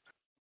list.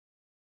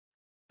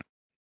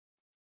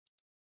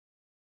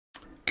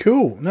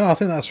 Cool. No, I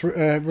think that's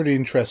really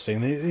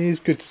interesting. It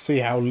is good to see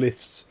how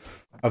lists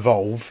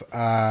evolve.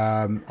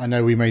 I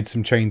know we made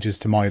some changes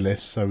to my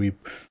list, so we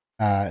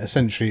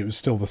essentially it was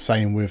still the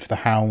same with the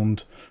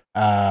Hound,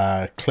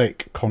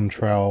 Click,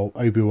 Contrail,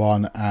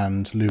 Obi-Wan,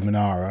 and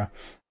Luminara.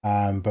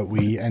 But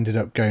we ended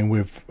up going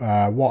with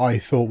what I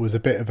thought was a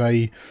bit of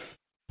a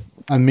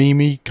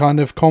Mimi kind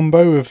of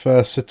combo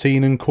of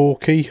Satine and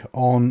Corky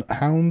on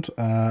Hound,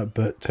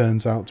 but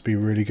turns out to be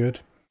really good.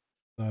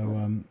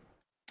 So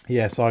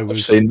yes, I've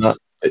seen that.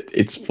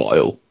 It's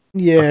vile.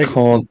 Yeah, I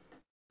can't.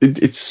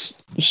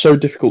 It's so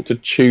difficult to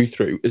chew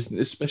through,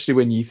 especially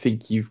when you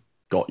think you've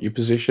got your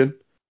position.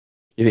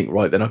 You think,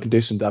 right, then I can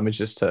do some damage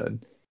this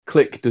turn.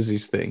 Click does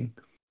his thing,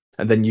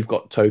 and then you've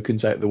got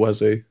tokens out the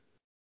wazoo.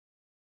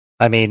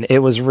 I mean, it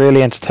was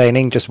really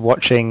entertaining just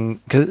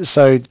watching.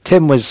 So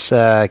Tim was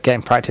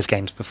getting practice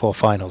games before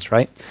finals,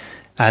 right?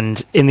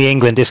 And in the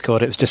England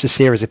Discord, it was just a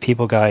series of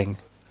people going,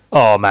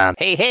 "Oh man,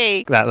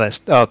 hey, that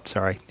list." Oh,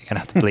 sorry, you're gonna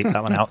have to bleep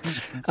that one out.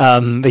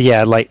 But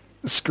yeah, like,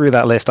 screw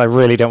that list. I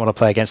really don't want to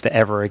play against it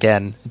ever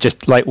again.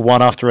 Just like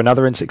one after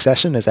another in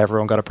succession, as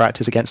everyone got to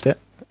practice against it.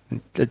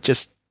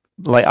 Just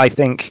like, I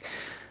think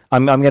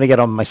I'm going to get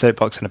on my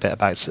soapbox in a bit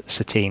about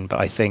Satine, but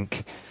I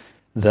think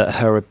that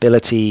her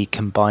ability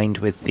combined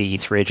with the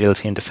 3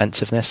 agility and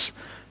defensiveness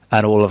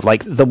and all of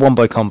like the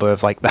wombo combo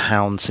of like the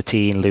Hound,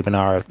 Satine,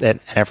 Luminara, and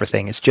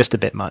everything, it's just a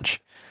bit much.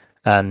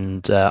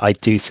 And I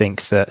do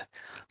think that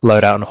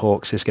loadout on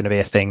Hawks is going to be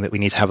a thing that we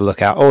need to have a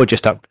look at, or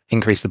just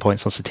increase the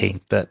points on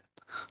Satine, but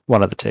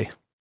one of the two.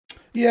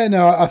 Yeah,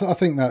 no, I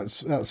think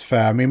that's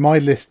fair. I mean, my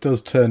list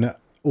does turn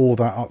all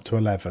that up to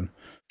 11.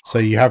 So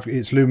you have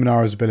it's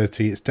Luminara's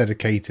ability, it's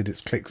dedicated,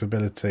 it's Click's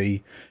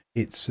ability,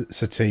 it's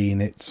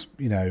Satine, it's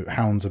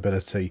Hound's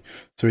ability.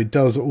 So it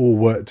does all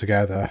work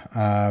together.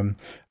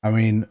 I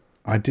mean,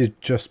 I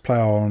did just play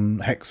on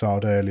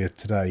Hexard earlier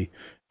today,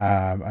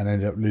 and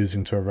ended up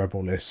losing to a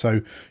Rebel list.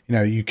 So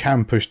you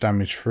can push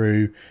damage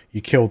through.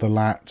 You kill the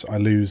Lat, I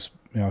lose.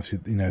 Obviously,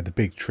 the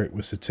big trick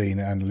with Satine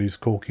and lose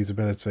Corky's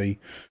ability.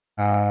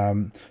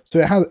 So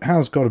it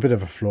has got a bit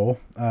of a flaw.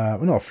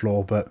 Well, not a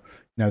flaw, but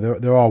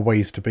there are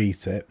ways to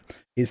beat it.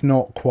 It's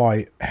not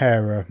quite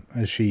Hera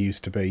as she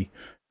used to be,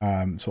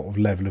 sort of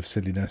level of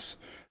silliness.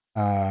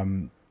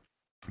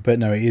 But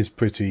no, it is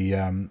pretty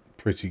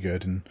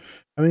good. And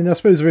I mean, I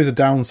suppose there is a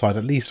downside.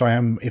 At least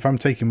if I'm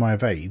taking my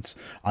evades,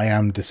 I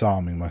am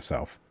disarming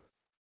myself.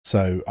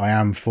 So I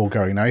am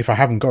foregoing. Now, if I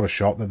haven't got a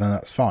shot, then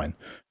that's fine.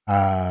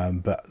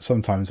 But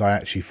sometimes I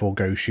actually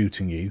forego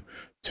shooting you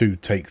to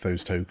take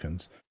those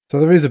tokens. So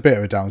there is a bit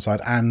of a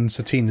downside, and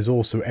Satine is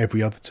also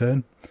every other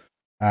turn.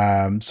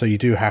 So you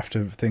do have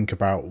to think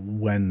about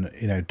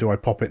when, do I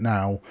pop it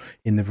now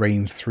in the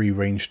range 3,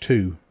 range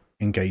 2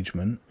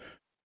 engagement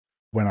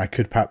when I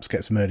could perhaps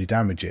get some early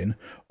damage in,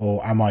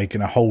 or am I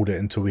going to hold it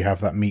until we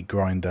have that meat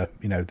grinder,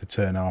 the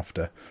turn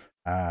after?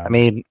 I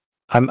mean,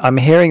 I'm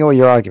hearing all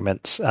your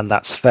arguments, and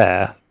that's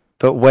fair.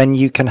 But when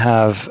you can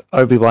have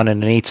Obi-Wan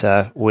and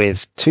Anita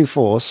with 2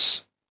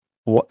 force,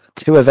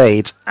 2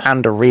 evades,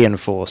 and a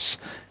reinforce,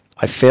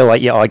 I feel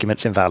like your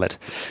argument's invalid.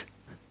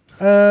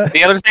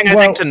 The other thing I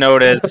think to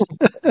note is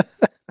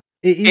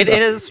It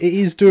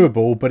is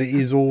doable, but it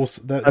is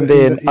also. I'm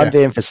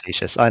being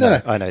facetious. I know.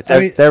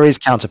 There is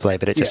counterplay,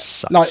 but it just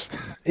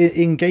sucks. Like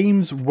in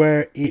games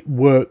where it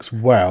works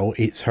well,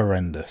 it's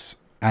horrendous,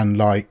 and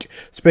like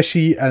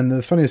especially. And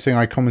the funniest thing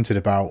I commented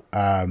about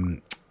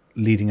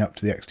leading up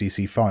to the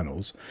XDC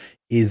finals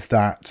is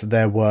that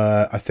there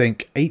were, I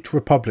think, 8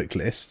 Republic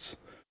lists.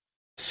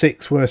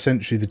 6 were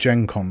essentially the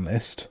Gen Con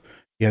list.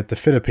 You had the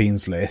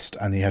Philippines list,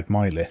 and you had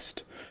my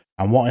list.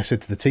 And what I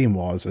said to the team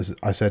was,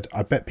 I said,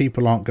 I bet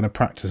people aren't going to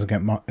practice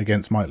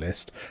against my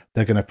list.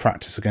 They're going to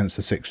practice against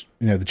the 6,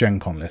 the Gen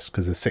Con list,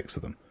 because there's 6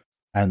 of them,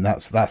 and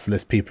that's the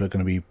list people are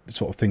going to be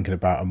sort of thinking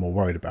about and more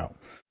worried about.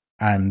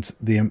 And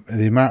the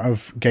amount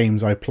of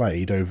games I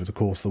played over the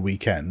course of the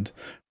weekend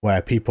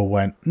where people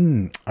went,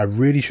 I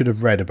really should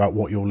have read about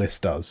what your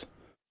list does.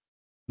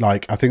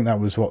 Like, I think that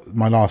was what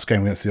my last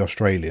game against the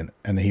Australian,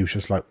 and he was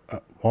just like,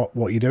 what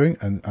are you doing?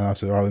 And I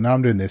said, oh, now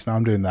I'm doing this, now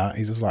I'm doing that.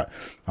 He's just like,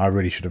 I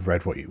really should have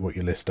read what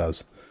your list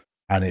does.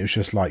 And it was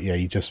just like, yeah,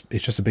 it's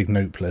just a big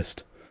nope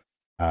list.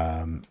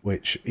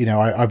 Which,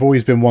 I've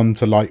always been one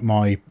to like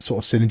my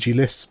sort of synergy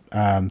lists.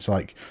 So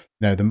like,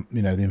 the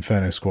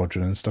Inferno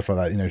Squadron and stuff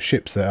like that,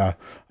 ships that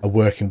are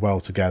working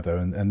well together,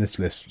 and this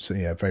list, so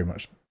yeah, very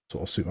much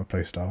sort of suit my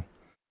playstyle.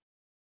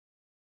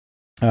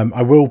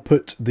 I will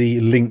put the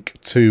link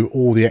to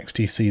all the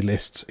XTC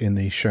lists in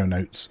the show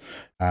notes,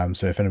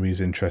 so if anybody's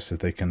interested,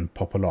 they can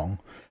pop along.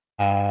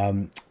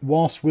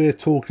 Whilst we're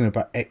talking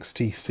about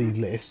XTC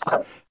lists,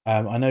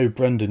 I know,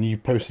 Brendan, you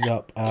posted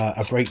up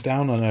a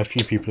breakdown. I know a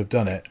few people have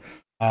done it.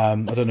 I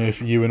don't know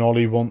if you and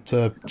Ollie want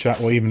to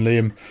chat, or even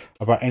Liam,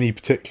 about any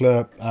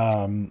particular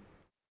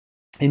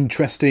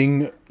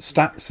interesting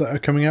stats that are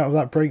coming out of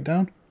that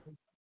breakdown.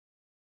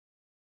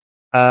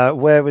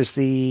 Where was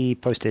the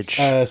postage?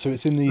 So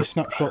it's in the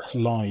Snapshots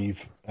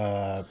Live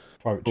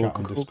private chat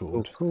on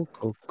Discord.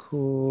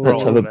 Cool.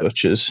 Let's have a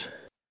butchers.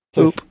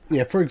 So,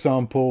 for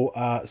example,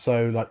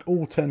 so like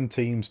all 10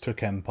 teams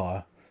took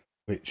Empire,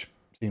 which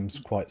seems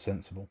quite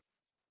sensible.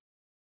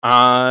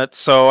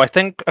 So I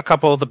think a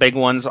couple of the big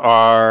ones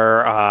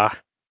are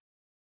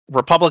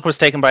Republic was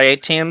taken by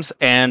 8 teams,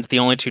 and the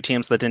only 2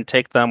 teams that didn't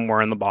take them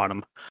were in the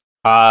bottom.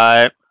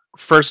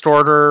 First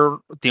Order,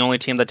 the only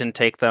team that didn't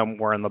take them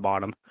were in the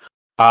bottom.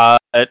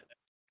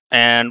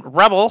 And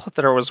Rebel,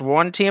 there was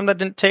one team that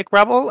didn't take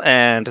Rebel,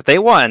 and they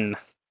won.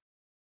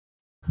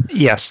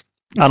 Yes.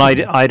 And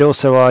I'd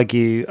also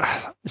argue,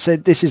 so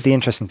this is the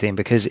interesting thing,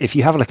 because if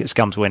you have a look at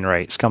Scum's win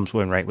rate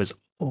was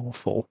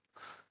awful.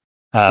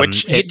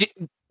 Which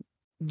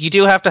you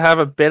do have to have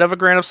a bit of a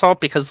grain of salt,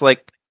 because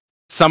like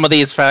some of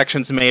these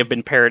factions may have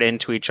been paired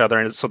into each other,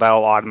 and so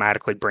that'll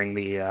automatically bring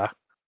the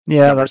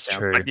that's down.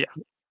 true. But,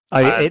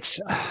 yeah.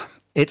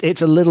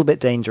 It's a little bit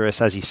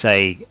dangerous, as you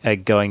say,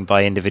 going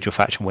by individual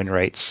faction win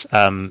rates,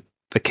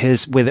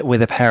 because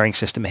with a pairing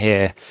system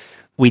here,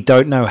 we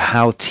don't know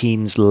how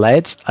teams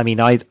led. I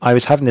mean, I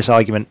was having this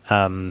argument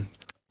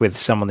with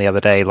someone the other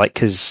day, like,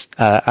 because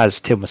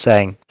as Tim was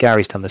saying,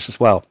 Gary's done this as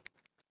well,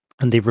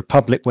 and the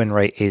Republic win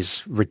rate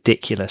is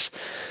ridiculous.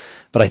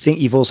 But I think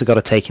you've also got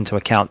to take into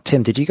account,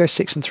 Tim, did you go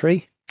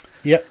 6-3?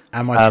 Yep,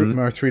 and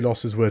my 3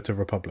 losses were to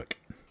Republic.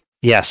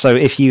 Yeah, so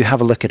if you have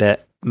a look at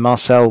it,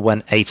 Marcel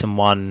went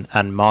 8-1,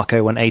 and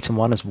Marco went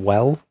 8-1 as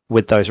well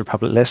with those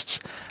Republic lists.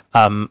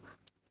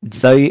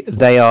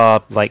 They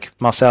are, like,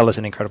 Marcel is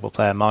an incredible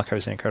player, Marco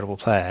is an incredible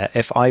player.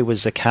 If I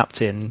was a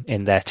captain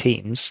in their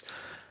teams,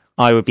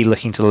 I would be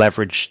looking to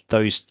leverage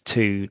those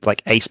 2,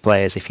 like, ace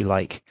players, if you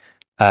like,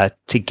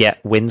 to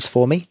get wins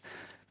for me.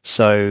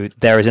 So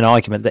there is an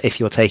argument that if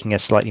you're taking a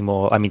slightly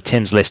more, I mean,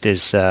 Tim's list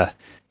is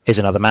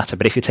another matter,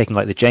 but if you're taking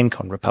like the Gen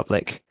Con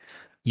Republic,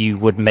 you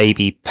would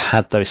maybe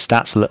pad those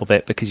stats a little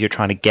bit because you're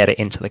trying to get it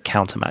into the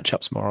counter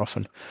matchups more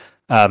often.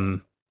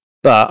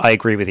 But I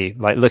agree with you.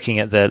 Like looking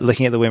at the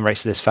win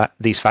rates of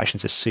these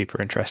factions is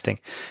super interesting,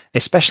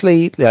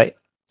 especially like,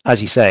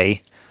 as you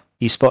say,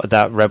 you spotted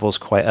that Rebels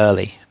quite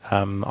early.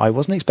 I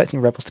wasn't expecting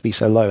Rebels to be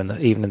so low,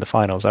 even in the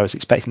finals. I was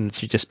expecting them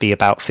to just be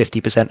about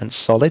 50% and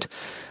solid,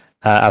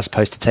 as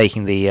opposed to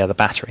taking the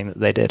battering that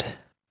they did.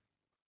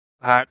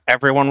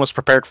 Everyone was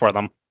prepared for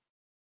them.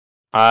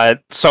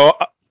 So,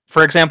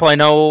 for example, I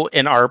know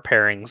in our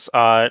pairings,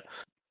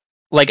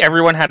 like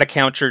everyone had a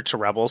counter to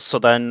Rebels, so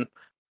then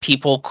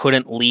people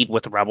couldn't lead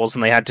with Rebels,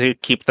 and they had to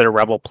keep their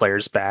Rebel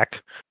players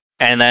back.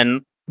 And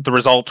then the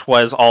result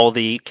was all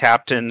the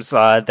captains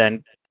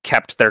then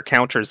kept their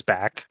counters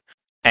back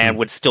and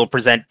would still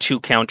present 2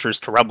 counters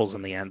to Rebels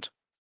in the end.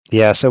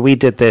 Yeah, so we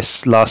did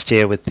this last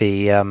year with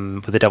the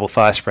double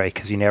fire spray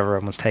because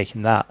everyone was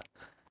taking that.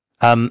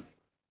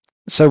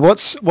 So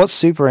what's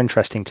super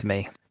interesting to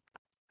me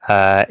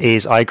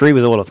is I agree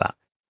with all of that.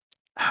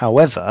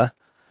 However,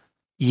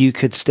 you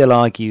could still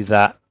argue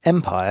that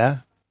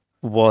Empire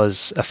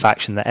was a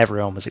faction that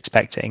everyone was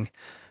expecting,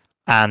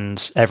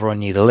 and everyone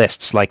knew the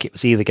lists. Like it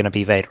was either going to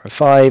be Vader and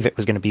 5, it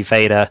was going to be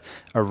Vader,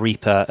 a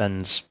Reaper,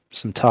 and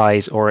some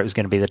ties, or it was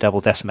going to be the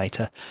double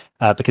Decimator,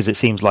 because it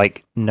seems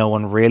like no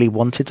one really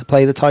wanted to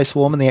play the TIE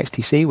Swarm in the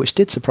XTC, which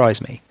did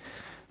surprise me.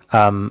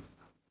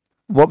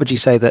 what would you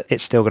say that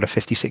it's still got a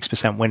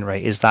 56% win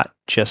rate? Is that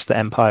just the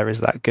Empire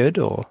is that good,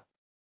 or?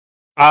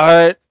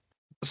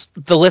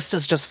 The list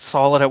is just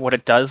solid at what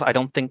it does. I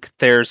don't think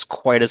there's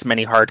quite as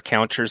many hard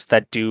counters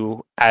that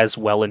do as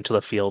well into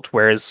the field.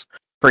 Whereas,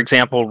 for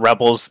example,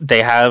 Rebels,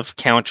 they have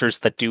counters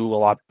that do a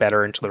lot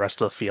better into the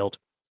rest of the field.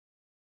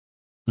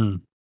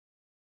 I'm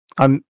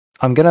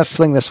going to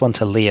fling this one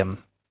to Liam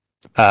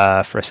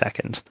for a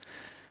second,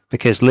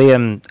 because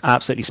Liam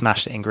absolutely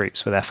smashed it in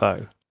groups with FO.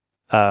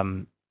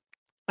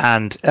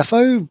 And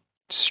FO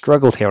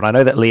struggled here, and I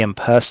know that Liam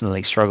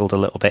personally struggled a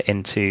little bit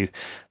into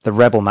the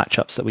Rebel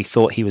matchups that we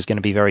thought he was going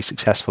to be very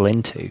successful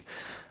into.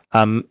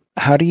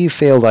 How do you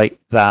feel like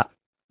that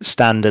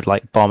standard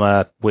like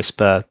Bomber,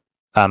 Whisper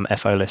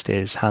FO list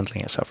is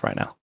handling itself right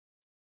now?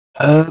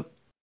 I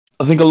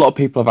think a lot of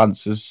people have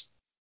answers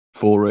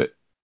for it,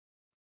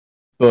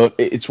 but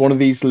it's one of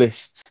these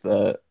lists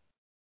that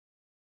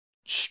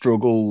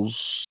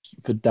struggles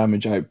for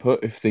damage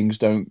output if things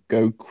don't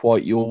go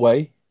quite your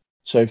way.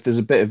 So if there's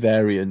a bit of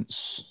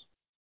variance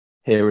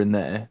here and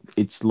there,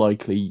 it's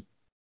likely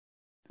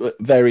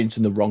variance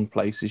in the wrong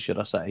places, should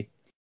I say.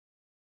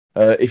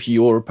 If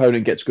your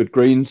opponent gets good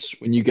greens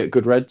when you get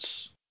good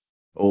reds,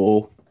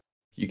 or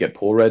you get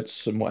poor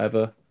reds and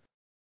whatever,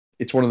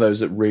 it's one of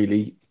those that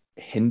really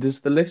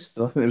hinders the list.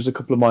 And I think there was a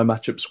couple of my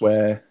matchups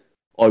where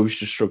I was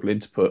just struggling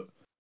to put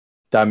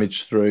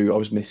damage through. I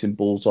was missing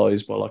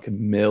bullseyes by like a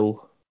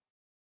mil.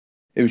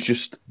 It was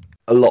just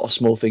a lot of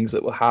small things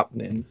that were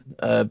happening.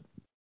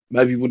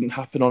 Maybe wouldn't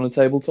happen on a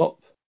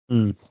tabletop.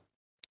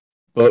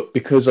 But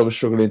because I was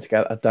struggling to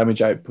get a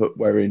damage output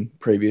where in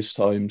previous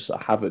times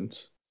I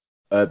haven't,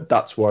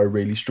 that's where I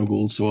really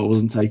struggled. So I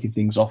wasn't taking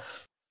things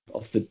off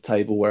the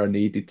table where I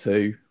needed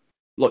to.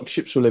 Like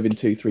ships were living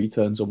 2-3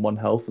 turns on 1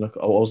 health, and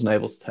I wasn't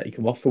able to take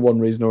them off for one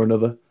reason or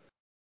another.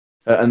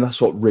 And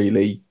that's what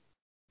really,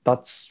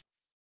 that's,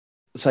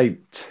 say,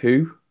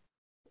 2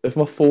 of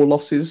my 4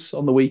 losses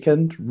on the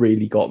weekend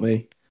really got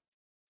me.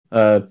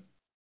 I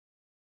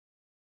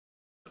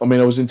mean,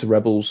 I was into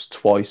Rebels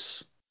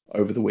twice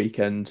over the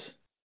weekend,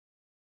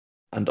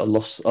 and I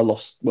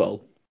lost.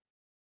 Well,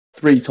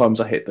 3 times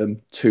I hit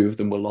them. 2 of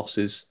them were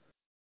losses.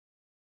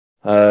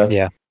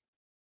 Yeah.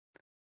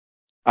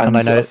 And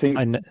I think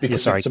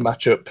because it's a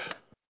matchup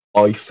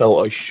I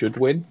felt I should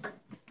win.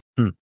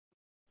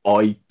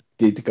 I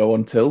did go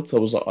on tilt. I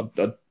was like,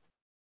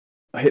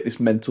 I hit this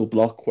mental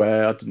block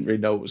where I didn't really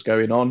know what was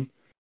going on.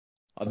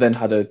 I then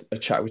had a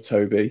chat with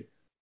Toby,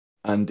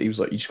 and he was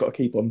like, you just got to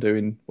keep on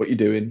doing what you're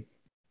doing.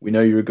 We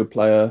know you're a good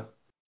player.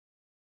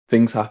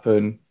 Things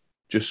happen.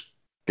 Just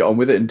get on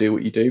with it and do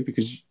what you do,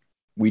 because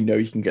we know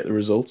you can get the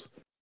result.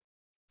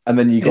 And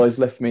then you guys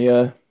left me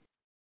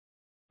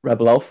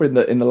Rebel Alpha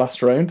in the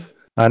last round.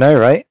 I know,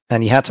 right?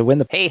 And you had to win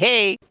the...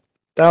 Hey!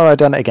 Oh, I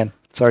done it again.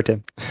 Sorry,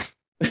 Tim.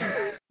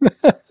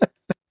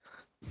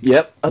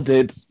 Yep, I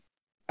did.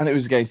 And it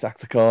was against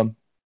Acticon.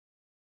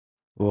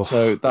 Oof.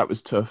 So that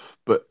was tough.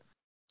 But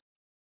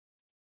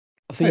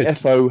I think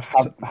FO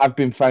have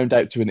been found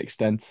out to an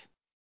extent.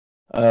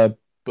 But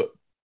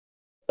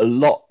a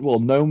lot... Well,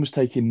 no one was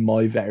taking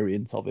my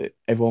variant of it.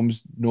 Everyone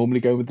was normally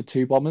going with the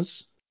 2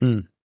 bombers.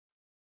 And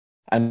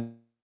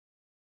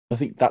I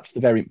think that's the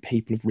variant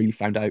people have really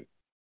found out.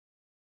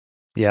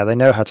 Yeah, they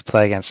know how to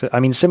play against it. I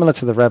mean, similar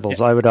to the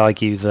Rebels, I would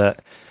argue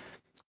that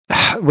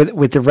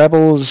with the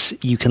Rebels,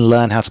 you can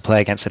learn how to play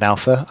against an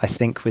alpha. I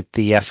think with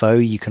the FO,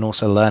 you can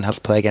also learn how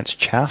to play against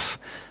chaff.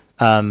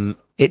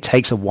 It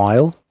takes a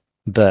while,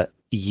 but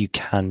you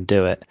can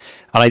do it.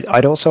 And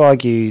I'd also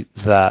argue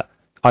that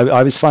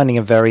I was finding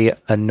a very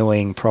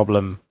annoying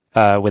problem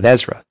with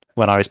Ezra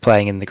when I was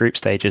playing in the group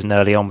stages and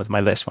early on with my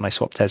list when I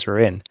swapped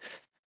Ezra in.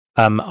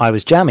 I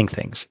was jamming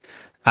things,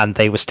 and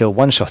they were still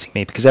one-shotting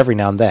me, because every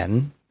now and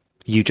then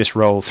you just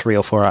roll 3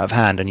 or 4 out of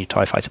hand and you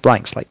TIE fighter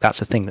blanks. Like,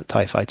 that's a thing that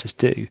TIE fighters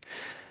do.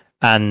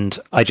 And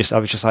I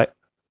was just like,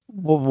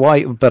 well,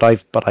 why? But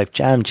I've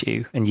jammed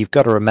you, and you've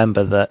got to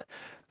remember that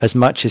as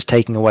much as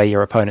taking away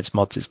your opponent's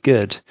mods is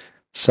good,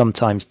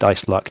 sometimes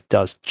dice luck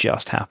does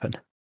just happen.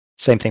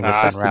 Same thing with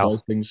Fenn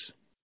Rau.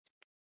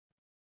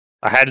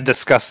 I had a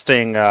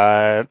disgusting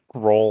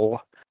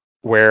roll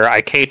where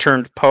I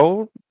K-turned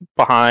Poe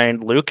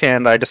behind Luke,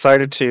 and I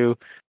decided to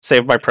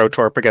save my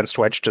Protorp against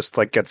Wedge, just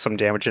like get some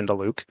damage into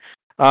Luke.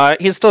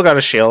 He's still got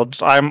a shield.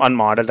 I'm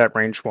unmodded at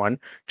range 1.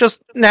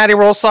 Just natty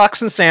roll,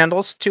 socks and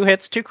sandals. 2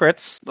 hits, 2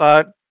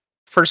 crits.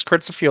 First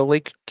crit's a fuel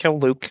leak. Kill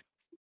Luke.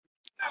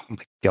 Oh my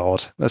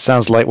god, that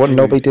sounds like what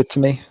Nobby did to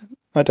me.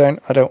 I don't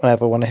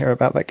ever want to hear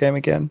about that game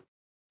again.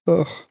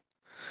 Ugh.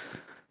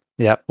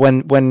 Yeah,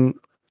 when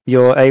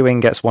your A-wing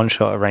gets one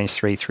shot at range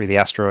 3 through the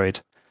asteroid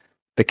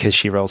because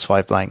she rolls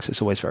 5 blanks,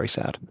 it's always very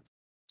sad.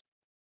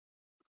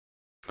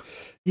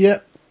 Yeah,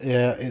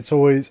 it's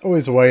always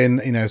a way,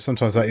 and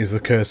sometimes that is the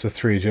curse of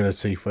 3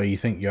 agility, where you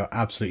think you're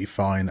absolutely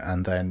fine,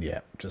 and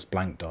then just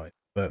blank die.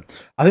 But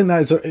I think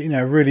that is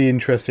a really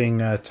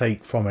interesting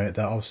take from it.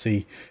 That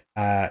obviously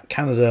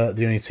Canada,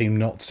 the only team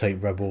not to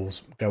take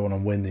Rebels, go on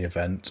and win the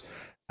event.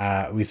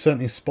 We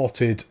certainly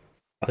spotted,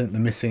 I think, the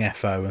missing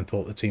FO and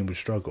thought the team would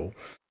struggle.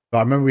 But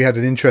I remember we had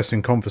an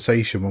interesting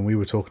conversation when we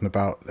were talking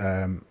about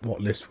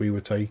what list we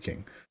were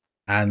taking,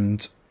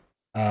 and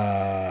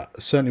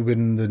certainly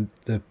when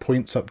the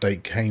points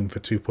update came for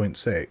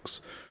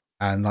 2.6,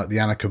 and like the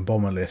Anakin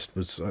Bomber list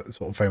was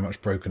sort of very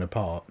much broken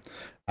apart.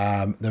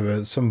 There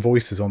were some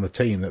voices on the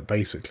team that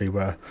basically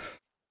were,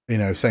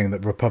 saying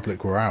that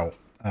Republic were out.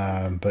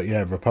 But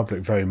yeah,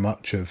 Republic very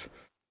much have,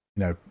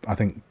 I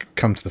think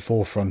come to the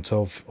forefront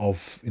of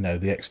the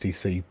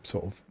XTC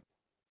sort of,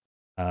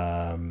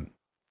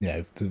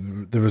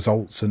 the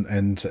results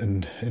and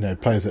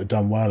players that have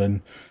done well,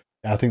 and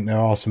I think there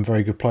are some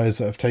very good players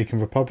that have taken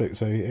Republic.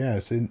 So yeah,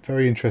 it's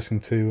very interesting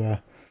to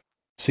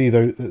see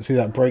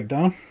that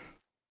breakdown.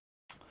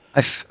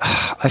 I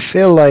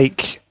feel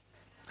like,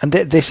 and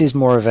this is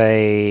more of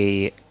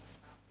an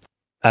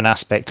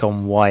aspect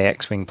on why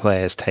X-Wing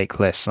players take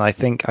lists, and I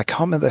can't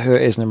remember who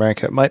it is in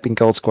America. It might be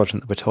Gold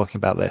Squadron that we're talking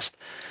about this.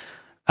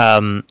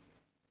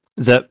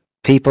 That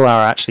people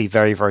are actually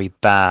very, very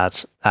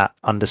bad at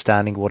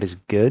understanding what is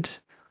good.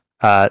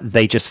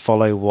 They just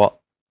follow what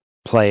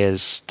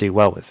players do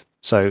well with.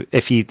 So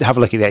if you have a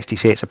look at the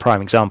XTC, it's a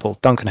prime example.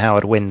 Duncan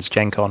Howard wins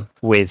Gen Con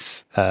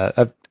with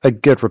a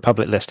good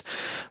Republic list,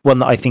 one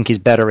that I think is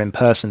better in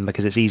person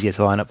because it's easier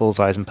to line up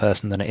bullseyes in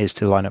person than it is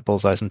to line up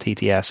bullseyes in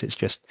TTS. It's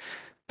just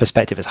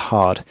perspective is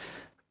hard.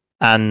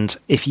 And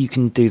if you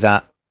can do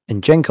that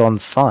in Gen Con,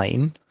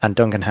 fine, and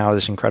Duncan Howard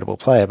is an incredible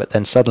player, but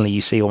then suddenly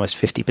you see almost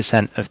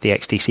 50% of the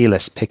XTC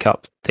lists pick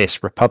up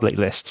this Republic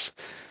lists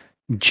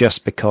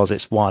just because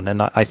it's one.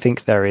 And I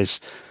think there is...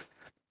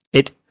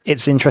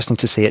 It's interesting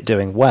to see it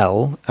doing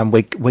well, and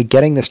we're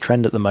getting this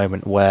trend at the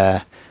moment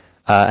where,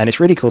 and it's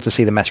really cool to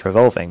see the meta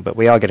evolving, but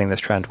we are getting this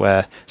trend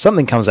where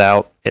something comes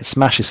out, it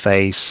smashes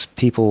face,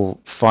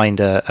 people find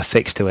a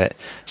fix to it,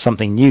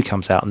 something new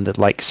comes out, and that,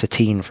 like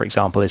Satine, for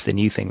example, is the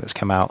new thing that's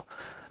come out,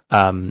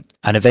 and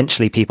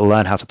eventually people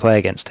learn how to play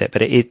against it.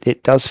 But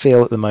it does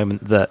feel at the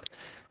moment that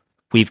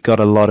we've got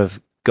a lot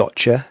of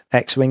gotcha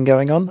X-Wing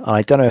going on.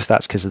 I don't know if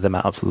that's because of the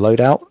amount of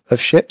loadout of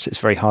ships. It's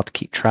very hard to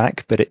keep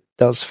track, but it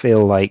does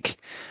feel like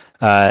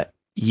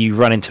you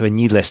run into a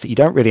new list that you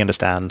don't really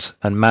understand,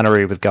 and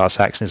Manaroo with Gar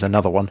Saxon is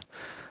another one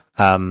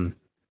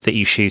that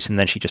you shoot and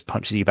then she just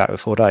punches you back with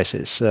 4 dice.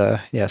 It's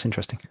it's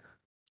interesting.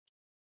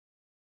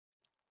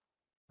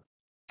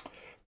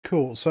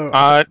 Cool. So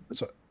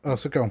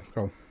go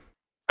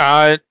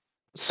on.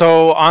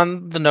 So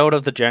on the note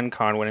of the Gen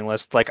Con winning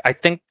list, like, I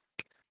think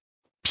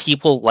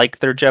people like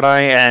their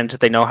Jedi and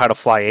they know how to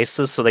fly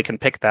aces, so they can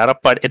pick that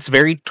up, but it's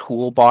very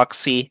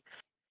toolboxy,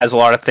 as a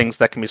lot of things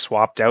that can be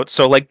swapped out.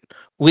 So, like,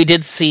 we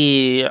did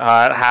see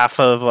half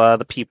of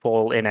the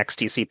people in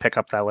XTC pick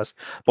up that list,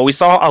 but we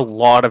saw a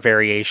lot of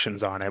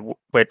variations on it,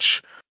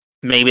 which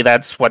maybe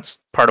that's what's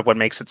part of what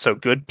makes it so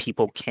good.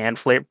 People can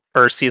flavor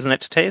or season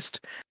it to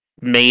taste.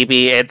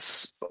 Maybe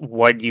it's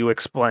what you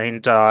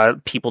explained.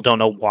 People don't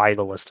know why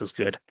the list is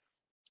good.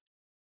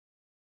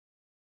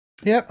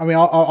 Yeah, I mean,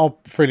 I'll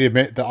freely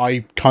admit that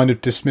I kind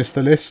of dismissed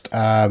the list.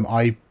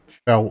 I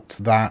felt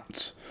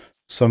that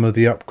some of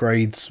the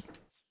upgrades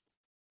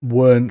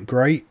weren't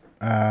great,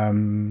 but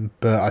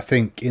I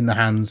think in the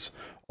hands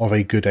of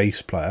a good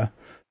ace player,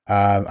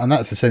 and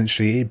that's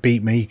essentially, it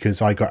beat me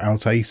because I got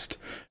out-aced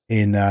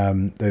in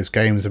those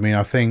games. I mean,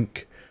 I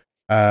think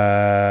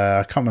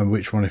I can't remember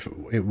which one if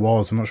it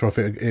was. I'm not sure if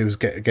it was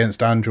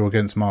against Andrew or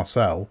against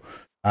Marcel,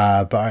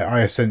 but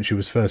I essentially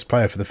was first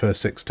player for the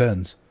first 6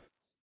 turns.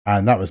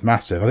 And that was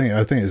massive. I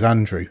think it was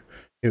Andrew.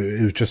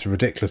 It was just a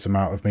ridiculous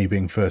amount of me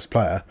being first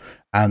player,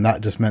 and that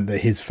just meant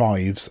that his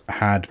 5s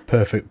had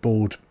perfect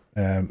board,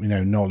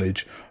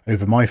 knowledge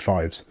over my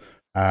 5s.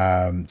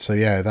 So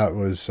yeah, that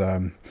was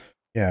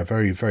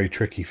very, very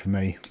tricky for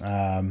me.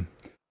 And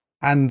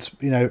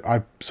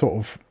I sort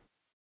of,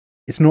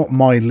 it's not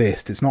my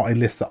list. It's not a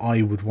list that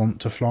I would want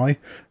to fly,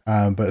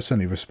 but I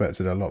certainly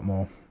respected it a lot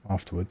more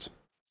afterwards.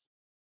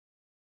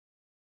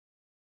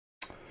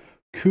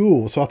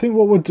 Cool. So I think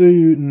what we'll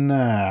do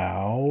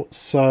now.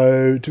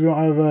 So do we want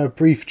to have a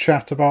brief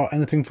chat about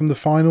anything from the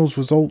finals,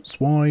 results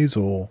wise,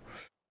 or?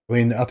 I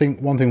mean, I think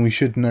one thing we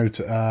should note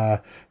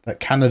that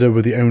Canada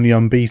were the only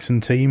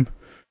unbeaten team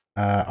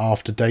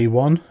after day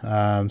one.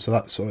 So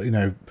that's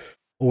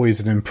always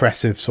an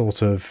impressive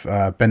sort of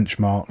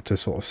benchmark to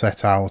sort of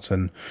set out,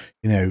 and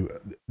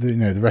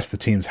the rest of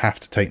the teams have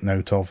to take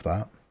note of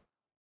that.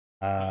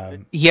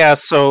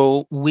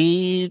 So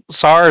we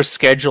saw our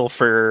schedule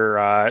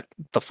for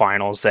the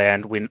finals,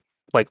 and we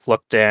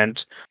looked,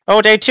 and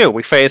day 2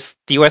 we faced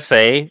the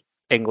USA,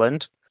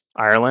 England,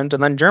 Ireland,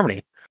 and then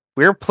Germany.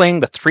 We were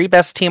playing the 3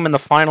 best team in the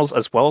finals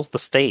as well as the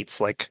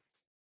States.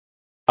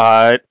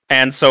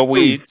 And so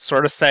we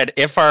sort of said,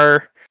 if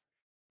our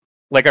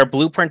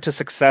blueprint to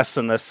success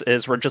in this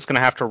is we're just going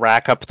to have to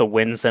rack up the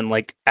wins and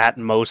at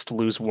most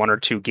lose 1 or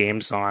 2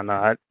 games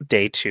on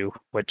day 2,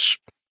 which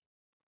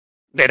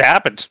it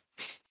happened.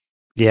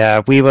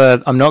 Yeah, we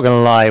were, I'm not going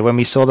to lie, when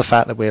we saw the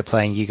fact that we were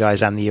playing you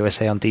guys and the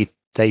USA on day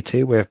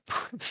 2, we were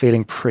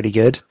feeling pretty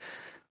good.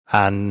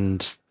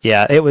 And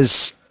yeah, it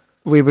was,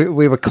 we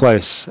were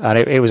close, and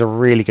it was a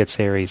really good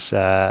series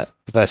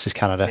versus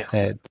Canada.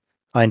 Yeah.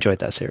 I enjoyed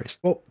that series.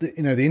 Well, the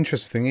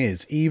interesting thing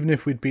is, even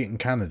if we'd beaten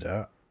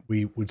Canada,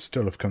 we would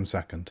still have come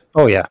second.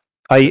 Oh yeah,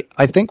 I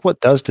think what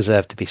does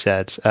deserve to be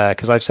said,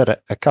 because I've said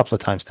it a couple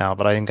of times now,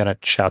 but I am going to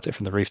shout it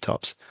from the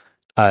rooftops.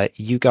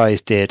 You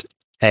guys did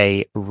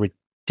a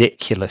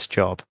ridiculous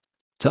job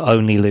to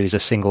only lose a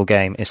single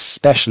game,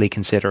 especially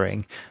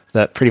considering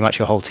that pretty much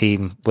your whole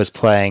team was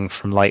playing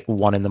from like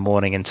 1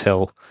 a.m.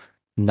 until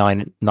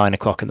 9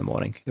 o'clock in the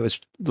morning. It was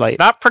like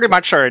Not pretty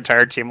much our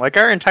entire team, like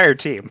our entire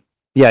team.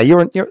 yeah,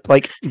 you're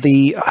like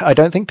I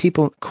don't think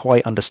people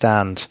quite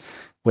understand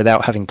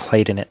without having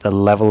played in it the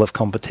level of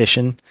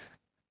competition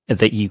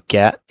that you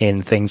get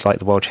in things like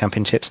the World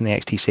Championships and the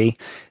XTC.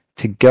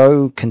 To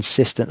go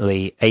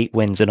consistently 8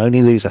 wins and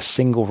only lose a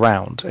single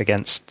round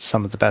against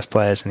some of the best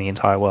players in the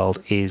entire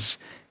world is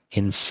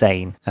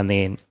insane, and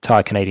the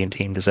entire Canadian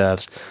team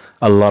deserves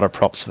a lot of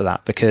props for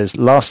that, because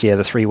last year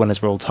the 3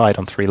 winners were all tied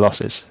on 3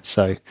 losses.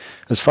 So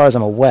as far as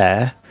I'm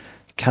aware,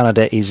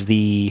 Canada is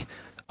the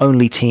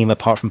only team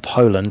apart from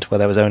Poland, where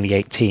there was only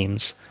 8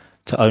 teams,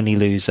 to only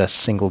lose a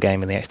single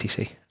game in the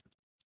XTC.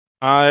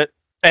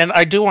 And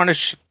I do want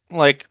to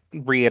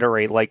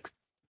reiterate, like,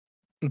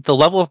 the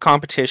level of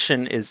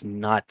competition is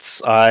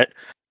nuts.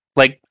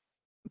 Like,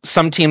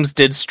 some teams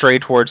did stray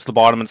towards the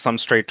bottom and some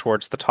straight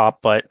towards the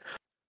top, but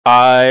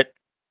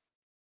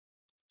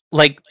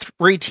like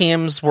 3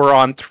 teams were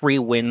on 3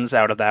 wins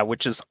out of that,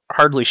 which is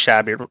hardly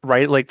shabby,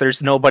 right? Like,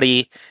 there's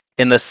nobody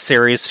in this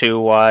series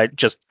who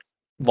just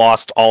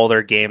lost all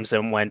their games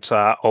and went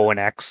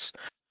 0-X.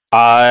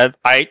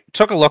 I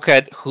took a look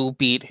at who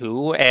beat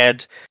who,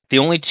 and the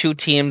only 2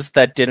 teams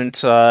that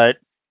didn't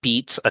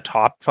beat a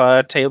top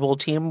table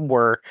team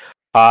were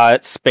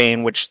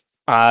Spain, which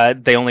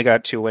they only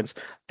got 2 wins,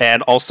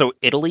 and also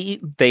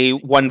Italy. They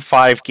won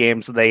 5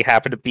 games. They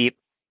happened to beat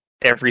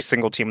every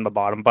single team in the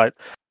bottom, but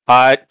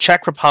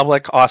Czech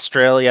Republic,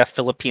 Australia,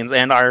 Philippines,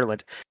 and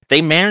Ireland,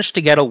 they managed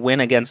to get a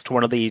win against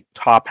one of the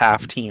top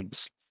half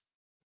teams.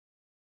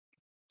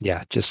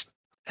 Yeah, just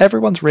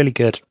everyone's really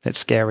good. It's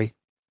scary.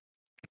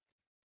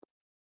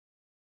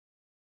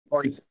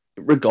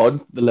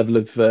 Regarding the level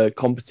of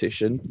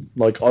competition,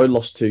 like, I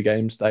lost 2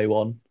 games day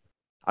one,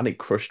 and it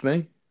crushed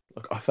me.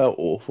 Like, I felt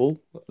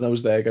awful, and I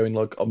was there going,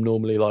 like, I'm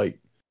normally like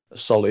a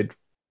solid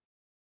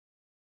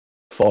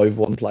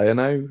 5-1 player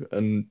now,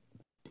 and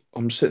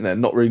I'm sitting there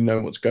not really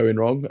knowing what's going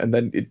wrong. And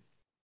then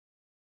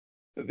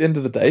at the end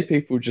of the day,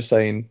 people were just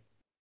saying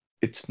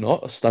it's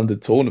not a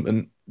standard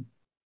tournament.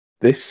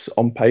 This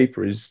on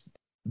paper is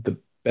the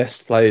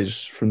best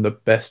players from the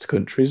best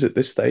countries at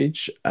this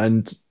stage,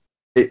 and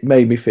it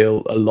made me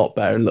feel a lot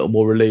better and a little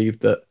more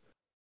relieved that,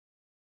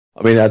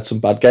 I mean, I had some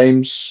bad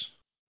games,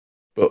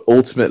 but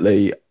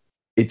ultimately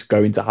it's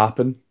going to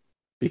happen,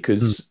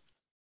 because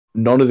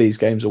none of these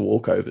games are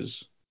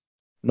walkovers.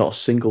 Not a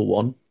single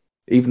one.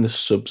 Even the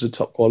subs are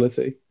top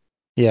quality.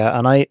 Yeah,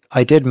 and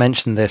I did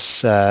mention this,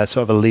 sort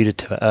of alluded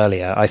to it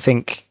earlier. I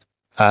think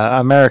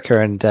America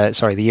and,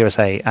 the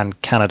USA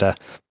and Canada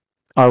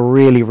are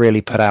really, really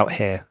put out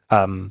here,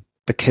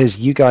 because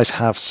you guys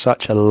have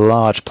such a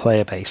large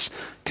player base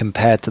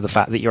compared to the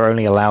fact that you're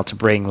only allowed to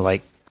bring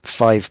like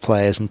 5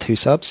 players and 2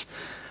 subs.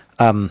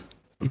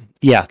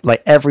 Yeah,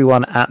 like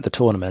everyone at the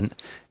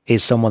tournament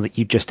is someone that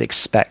you just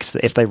expect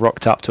that if they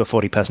rocked up to a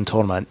 40-person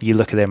tournament, you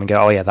look at them and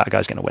go, oh yeah, that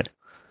guy's going to win.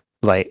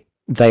 Like,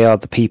 they are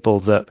the people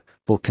that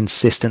will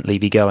consistently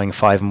be going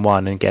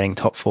 5-1 and getting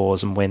top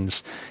 4s and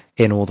wins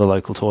in all the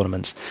local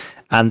tournaments.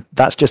 And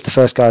that's just the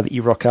first guy that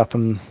you rock up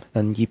and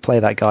you play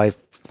that guy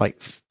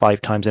like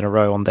 5 times in a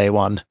row on day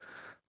one.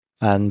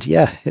 And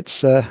yeah,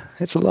 it's a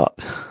lot.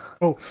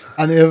 Oh,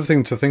 and the other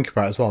thing to think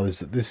about as well is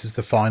that this is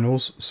the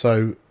finals.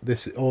 So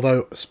this,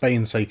 although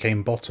Spain say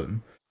came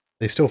bottom,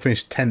 they still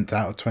finished 10th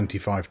out of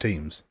 25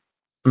 teams.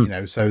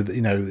 So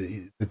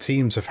the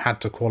teams have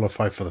had to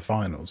qualify for the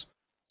finals.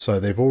 So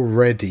they've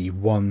already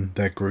won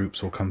their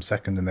groups or come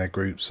second in their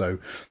groups. So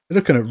they're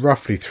looking at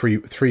roughly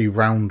three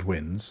round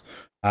wins.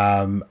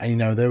 And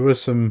there were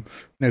some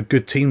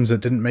good teams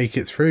that didn't make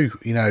it through.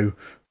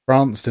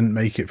 France didn't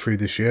make it through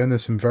this year, and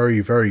there's some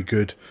very, very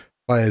good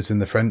players in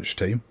the French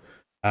team.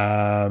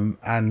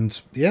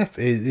 And yeah,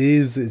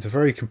 it's a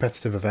very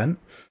competitive event.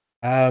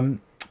 And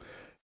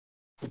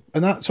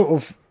that sort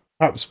of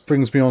perhaps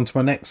brings me on to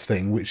my next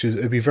thing, which is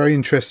it'd be very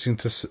interesting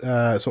to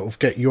sort of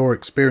get your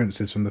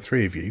experiences from the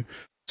 3 of you.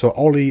 So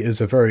Ollie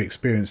is a very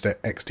experienced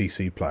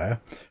XTC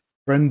player.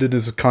 Brendan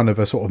is a kind of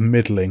a sort of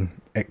middling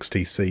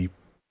XTC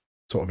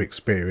sort of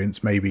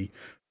experience. Maybe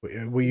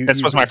were you?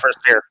 This was my first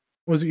year.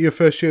 Was it your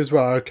first year as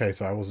well? Okay,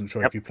 so I wasn't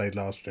sure if you played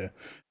last year.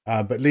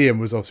 But Liam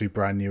was obviously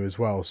brand new as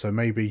well. So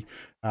maybe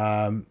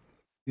I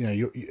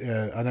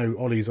know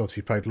Ollie's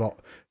obviously played a lot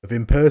of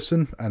in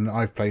person, and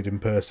I've played in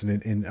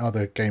person in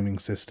other gaming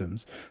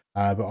systems.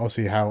 But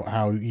obviously,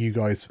 how you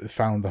guys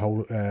found the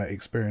whole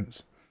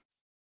experience?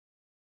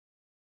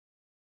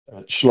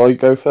 Shall I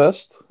go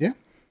first? Yeah.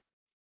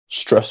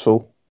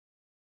 Stressful.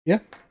 Yeah.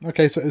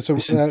 Okay. So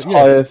this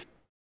entire,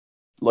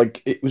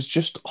 like, it was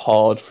just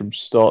hard from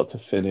start to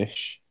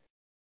finish.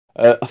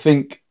 I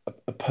think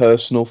a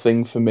personal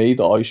thing for me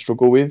that I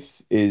struggle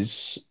with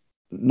is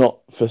not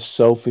for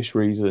selfish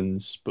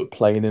reasons, but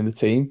playing in the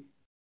team.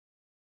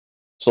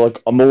 So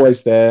like I'm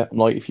always there. I'm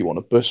like, if you want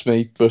to bust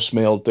me,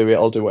 I'll do it.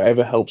 I'll do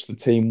whatever helps the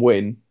team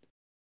win.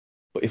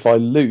 But if I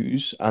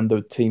lose and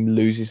the team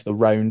loses the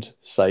round,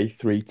 say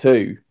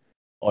 3-2,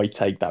 I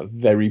take that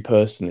very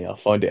personally. I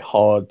find it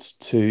hard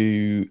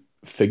to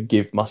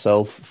forgive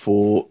myself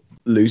for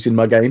losing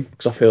my game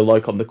because I feel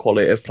like I'm the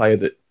qualitative player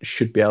that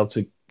should be able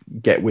to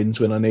get wins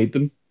when I need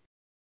them.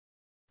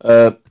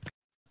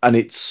 And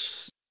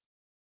it's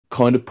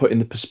kind of putting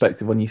the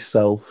perspective on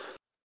yourself,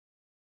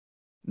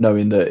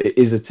 knowing that it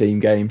is a team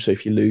game. So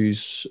if you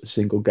lose a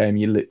single game,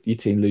 your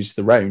team loses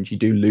the round, you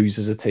do lose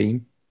as a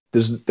team.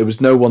 There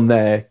was no one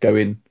there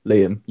going,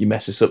 Liam, you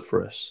mess this up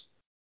for us.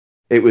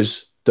 It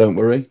was, don't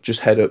worry, just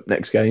head up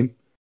next game.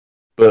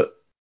 But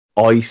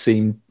I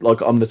seem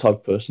like I'm the type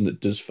of person that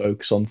does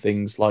focus on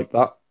things like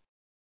that.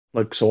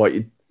 Like, so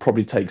it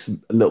probably takes a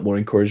little more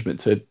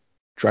encouragement to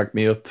drag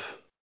me up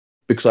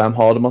because I am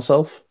hard on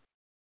myself.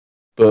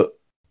 But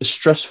as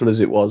stressful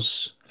as it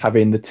was,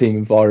 having the team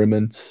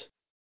environment,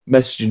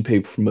 messaging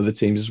people from other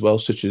teams as well,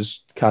 such as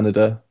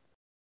Canada,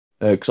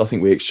 because I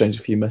think we exchanged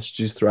a few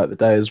messages throughout the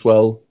day as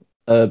well.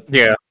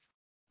 Yeah.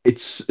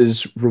 It's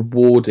as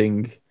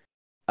rewarding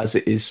as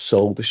it is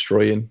soul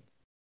destroying,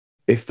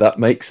 if that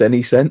makes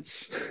any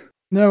sense.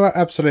 No,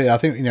 absolutely. I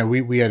think,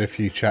 we had a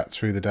few chats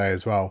through the day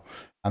as well.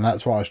 And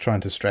that's what I was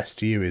trying to stress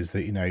to you is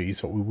that,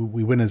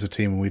 we win as a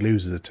team and we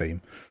lose as a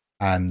team.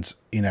 And,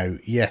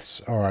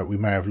 yes, all right, we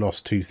may have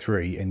lost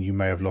 2-3 and you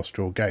may have lost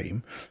your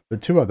game,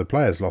 but 2 other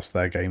players lost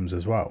their games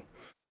as well.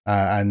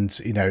 And,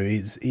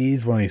 it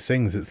is one of these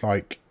things. It's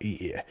like,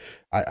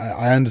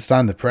 I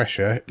understand the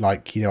pressure.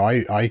 Like,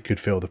 I could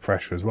feel the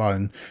pressure as well.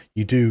 And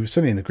you do,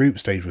 certainly in the group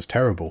stage was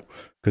terrible.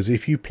 Because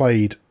if you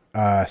played,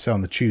 say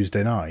on the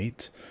Tuesday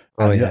night,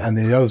 and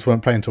the others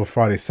weren't playing until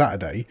Friday,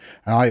 Saturday,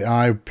 and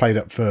I played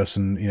up first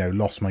and,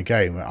 lost my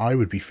game, I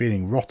would be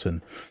feeling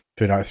rotten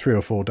for like 3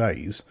 or 4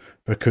 days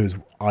because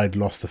I'd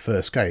lost the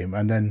first game,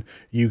 and then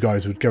you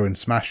guys would go and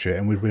smash it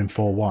and we'd win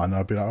 4-1.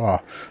 I'd be like,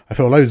 oh, I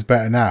feel loads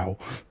better now,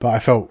 but I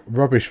felt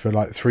rubbish for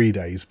like 3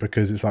 days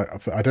because it's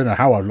like, I don't know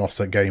how I've lost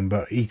that game,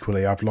 but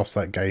equally I've lost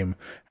that game,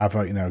 have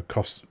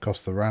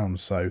cost the round.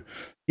 So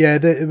yeah,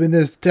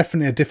 there's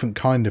definitely a different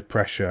kind of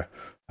pressure,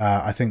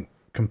 I think,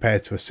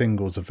 compared to a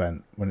singles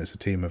event when it's a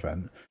team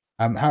event.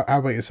 How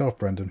about yourself,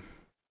 Brendan?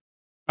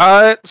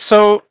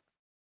 So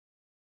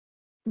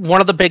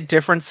one of the big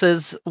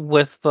differences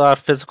with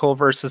physical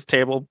versus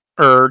table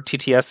or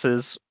TTS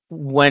is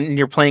when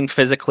you're playing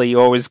physically, you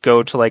always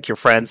go to like your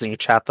friends and you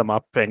chat them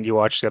up and you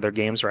watch the other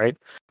games, right?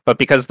 But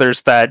because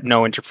there's that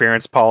no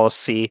interference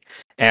policy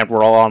and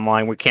we're all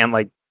online, we can't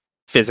like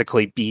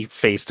physically be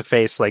face to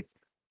face. Like,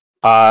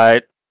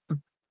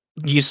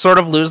 you sort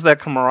of lose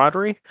that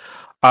camaraderie.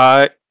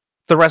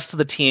 The rest of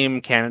the team,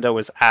 Canada,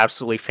 was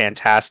absolutely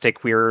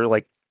fantastic. We were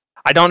like,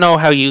 I don't know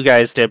how you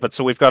guys did, but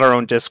so we've got our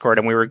own Discord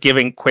and we were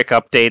giving quick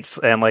updates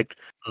and like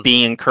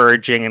being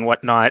encouraging and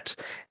whatnot.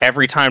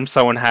 Every time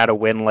someone had a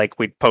win, like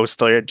we'd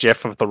post a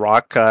GIF of The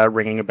Rock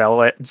ringing a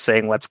bell and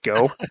saying, let's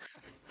go.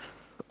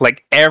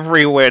 Like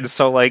every win.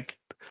 So like,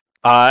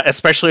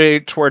 especially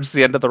towards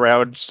the end of the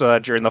round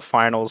during the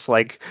finals,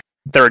 like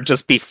there would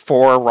just be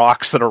 4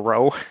 rocks in a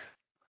row.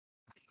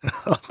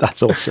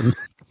 That's awesome.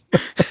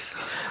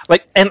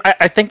 Like, and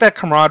I think that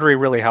camaraderie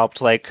really helped.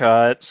 Like,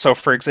 so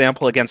for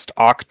example, against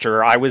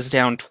Octor, I was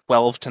down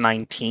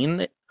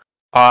 12-19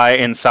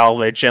 in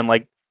salvage, and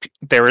like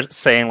they were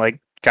saying, like,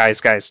 guys,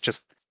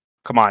 just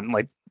come on,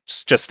 like,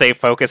 just stay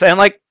focused. And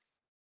like,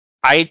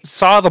 I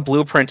saw the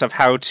blueprint of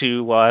how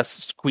to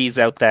squeeze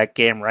out that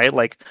game, right?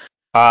 Like,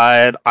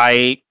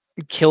 I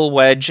kill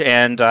Wedge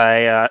and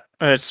I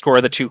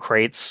score the 2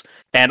 crates,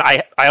 and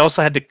I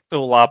also had to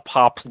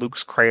pop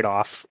Luke's crate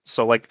off.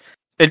 So like,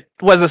 it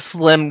was a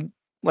slim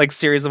like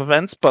series of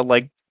events, but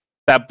like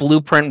that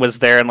blueprint was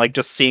there, and like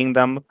just seeing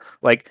them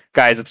like,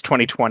 guys, it's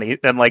 2020,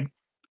 and like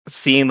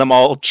seeing them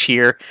all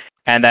cheer,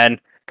 and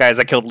then guys,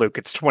 I killed Luke,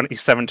 it's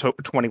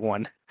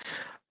 27-21,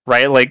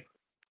 right? Like,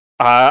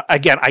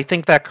 again, I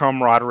think that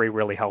camaraderie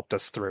really helped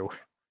us through.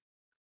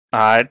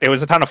 It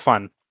was a ton of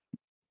fun.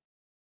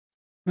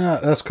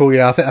 Yeah, that's cool.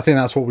 Yeah, I think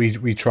that's what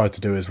we tried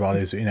to do as well.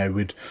 Is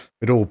we'd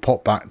all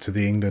pop back to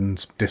the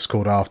England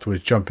Discord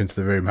afterwards, jump into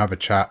the room, have a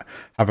chat,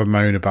 have a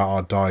moan about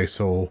our dice,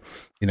 or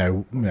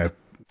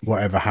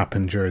whatever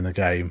happened during the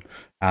game.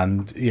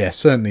 And yeah,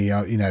 certainly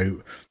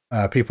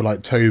people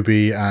like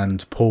Toby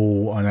and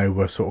Paul, I know,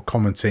 were sort of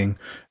commenting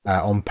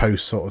on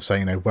posts, sort of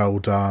saying well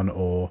done,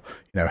 or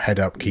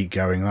head up, keep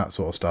going, that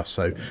sort of stuff.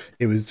 So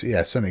it was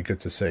certainly good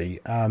to see.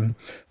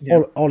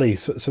 Ollie,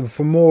 so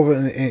for more of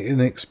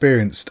an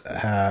experienced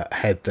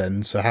head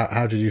then, so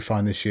how did you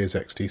find this year's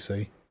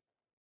XTC?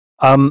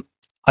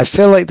 I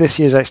feel like this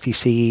year's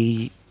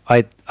XTC,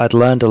 I'd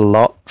learned a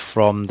lot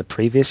from the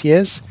previous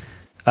years,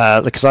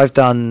 because I've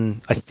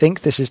done, I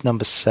think this is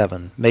number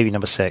 7, maybe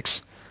number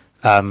 6,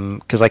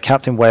 because I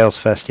captained Wales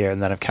first year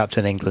and then I've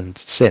captained England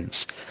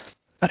since.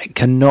 And it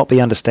cannot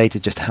be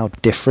understated just how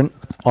different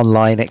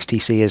online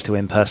XTC is to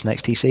in-person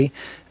XTC.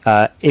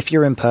 If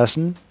you're in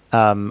person,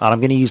 and I'm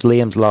going to use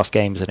Liam's last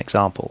game as an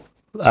example.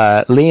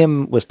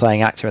 Liam was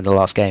playing actor in the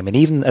last game, and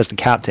even as the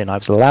captain, I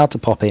was allowed to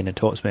pop in and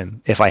talk to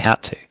him if I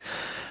had to.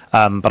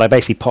 But I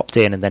basically popped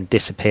in and then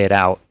disappeared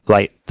out.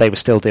 Like, they were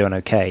still doing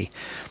okay.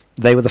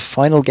 They were the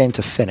final game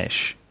to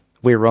finish.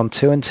 We were on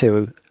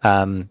 2-2.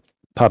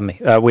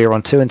 We were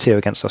on 2-2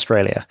 against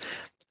Australia.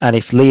 And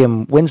if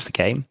Liam wins the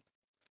game,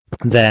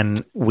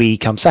 then we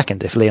come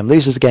second. If Liam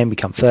loses the game, we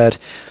come third.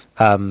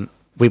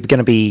 We were going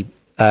to be,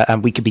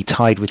 and we could be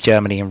tied with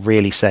Germany and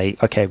really say,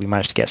 okay, we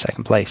managed to get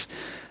second place.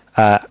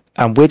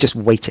 And we're just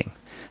waiting.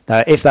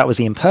 Now, if that was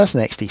the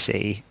in-person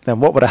XTC, then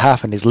what would have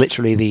happened is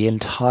literally the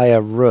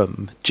entire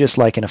room, just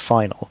like in a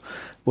final,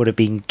 would have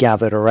been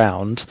gathered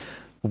around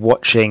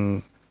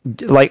watching,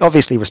 like,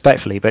 obviously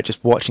respectfully, but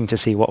just watching to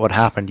see what would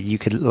happen. You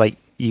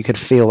could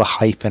feel the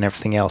hype and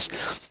everything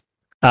else.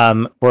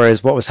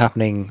 Whereas what was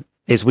happening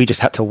is we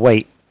just had to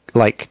wait,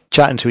 like,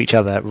 chatting to each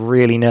other,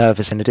 really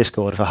nervous in a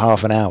Discord for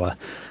half an hour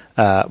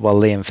while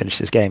Liam finished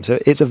his game. So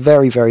it's a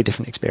very, very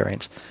different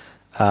experience.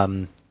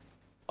 I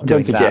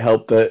don't think it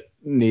helped that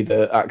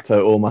neither actor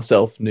or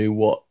myself knew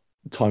what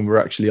time we were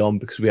actually on,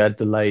 because we had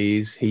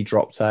delays. He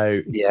dropped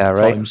out. Yeah,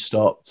 right. Time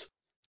stopped.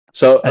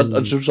 So I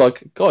just was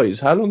like, guys,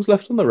 how long's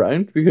left on the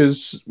round?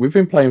 Because we've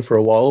been playing for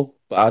a while,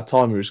 but our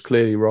timer is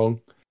clearly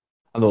wrong.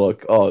 And they're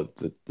like, oh,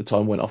 the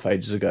time went off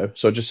ages ago.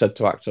 So I just said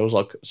to actor, I was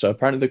like, so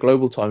apparently the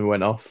global timer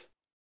went off.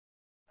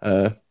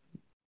 Do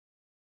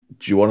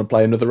you want to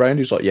play another round?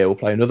 He's like, yeah, we'll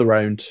play another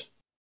round.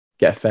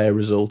 Get a fair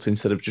result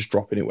instead of just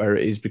dropping it where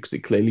it is, because it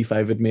clearly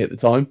favoured me at the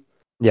time.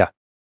 Yeah.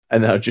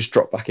 And then I just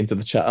dropped back into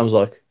the chat. I was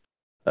like,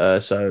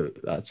 so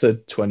that's a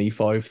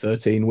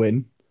 25-13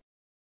 win.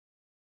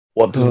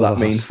 What does that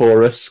mean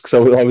for us?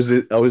 So I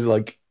was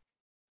like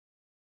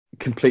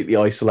completely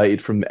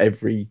isolated from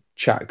every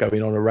chat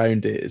going on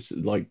around it. It's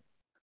like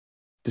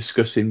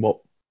discussing what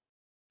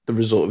the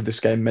result of this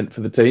game meant for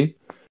the team.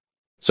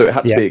 So it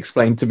had to be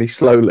explained to me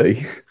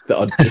slowly that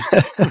I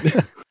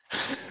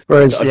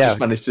just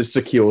managed to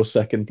secure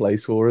second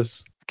place for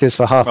us. Because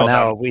for half an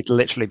hour, we'd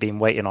literally been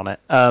waiting on it.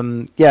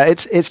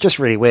 It's just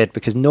really weird,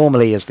 because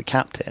normally as the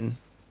captain,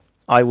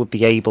 I would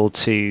be able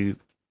to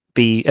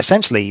be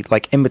essentially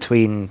like in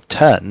between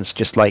turns,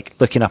 just like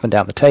looking up and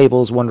down the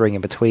tables, wandering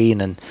in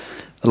between, and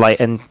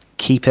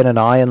keeping an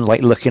eye and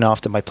like looking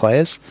after my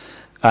players.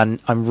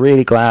 And I'm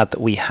really glad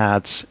that we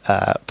had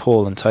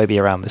Paul and Toby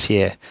around this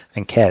year,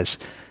 and Kez,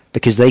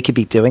 because they could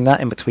be doing that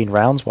in between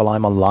rounds while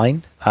I'm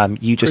online.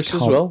 You just Chris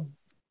can't. As well.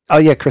 Oh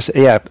yeah, Chris.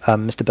 Yeah,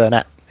 Mr.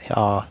 Burnett,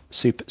 our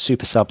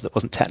super sub that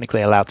wasn't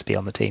technically allowed to be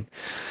on the team.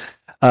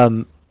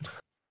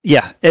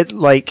 It's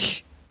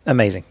like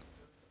amazing,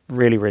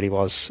 really, really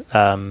was.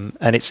 And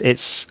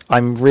it's.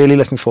 I'm really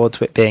looking forward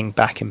to it being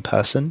back in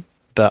person.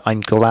 But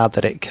I'm glad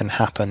that it can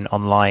happen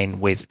online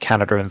with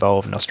Canada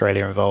involved and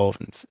Australia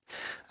involved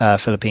and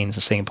Philippines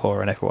and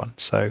Singapore and everyone.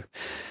 So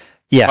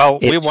yeah. Well,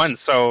 we won,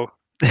 so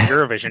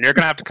Eurovision. You're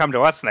going to have to come to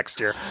us next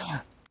year.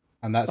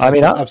 And that's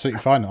absolutely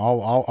fine.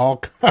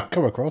 I'll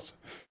come across.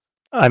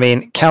 I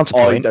mean,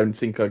 counterpoint. I don't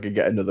think I could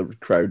get another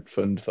crowd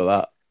fund for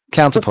that.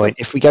 Counterpoint.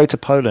 If we go to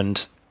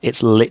Poland,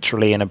 it's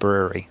literally in a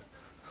brewery.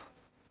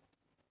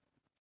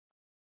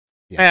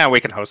 Yeah, we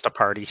can host a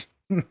party.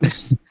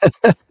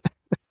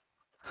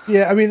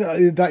 Yeah, I mean,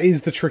 that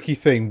is the tricky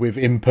thing with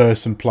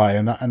in-person play,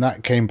 and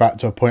that came back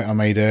to a point I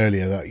made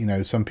earlier that, you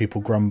know, some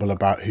people grumble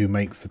about who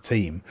makes the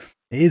team.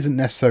 It isn't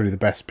necessarily the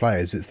best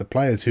players; it's the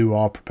players who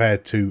are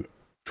prepared to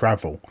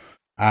travel.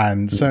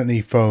 And certainly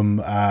from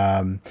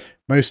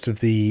most of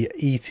the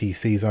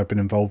ETCs I've been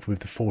involved with,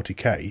 the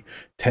 40k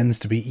tends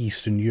to be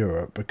Eastern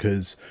Europe,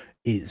 because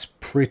it's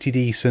pretty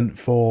decent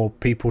for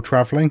people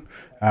travelling.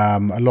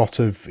 A lot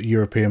of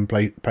European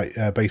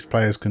based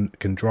players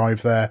can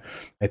drive there.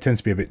 It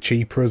tends to be a bit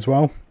cheaper as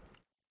well.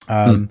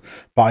 But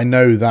I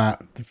know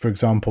that, for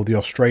example, the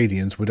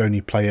Australians would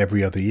only play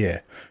every other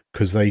year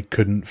because they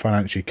couldn't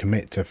financially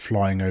commit to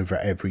flying over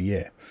every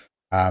year.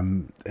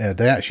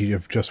 They actually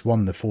have just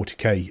won the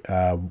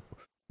 40k.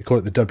 They call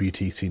it the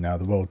WTC now,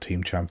 the World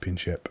Team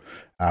Championship,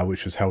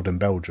 which was held in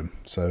Belgium.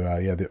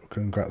 So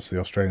congrats to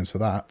the Australians for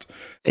that.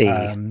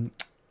 Hey.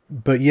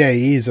 But yeah, it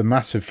is a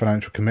massive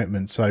financial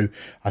commitment. So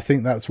I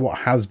think that's what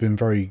has been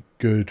very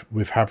good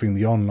with having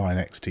the online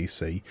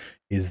XTC,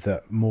 is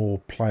that more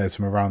players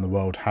from around the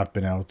world have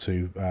been able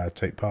to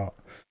take part.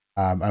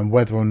 And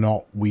whether or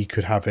not we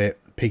could have it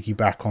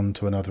piggyback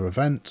onto another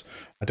event,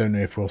 I don't know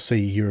if we'll see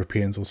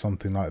Europeans or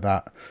something like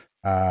that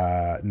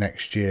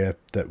next year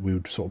that we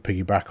would sort of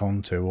piggyback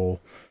onto, or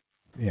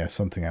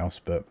something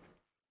else. But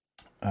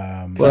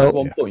at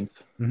one point,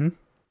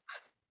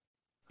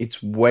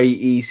 it's way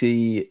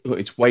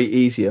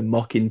easier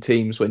mocking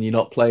teams when you're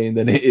not playing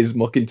than it is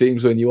mocking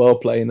teams when you are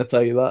playing. I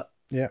tell you that.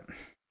 Yeah.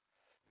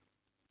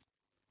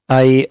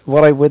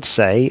 What I would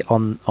say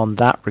on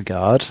that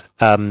regard,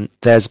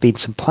 there's been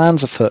some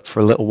plans afoot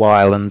for a little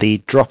while, and the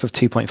drop of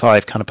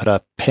 2.5 kind of put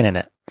a pin in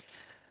it.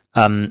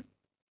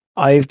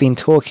 I've been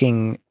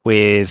talking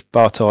with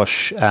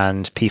Bartosz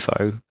and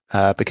Pifo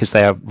because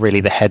they are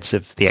really the heads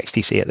of the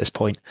XTC at this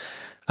point,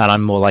 and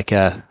I'm more like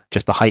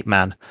just the hype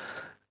man.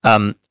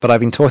 But I've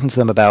been talking to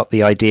them about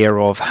the idea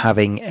of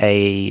having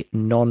a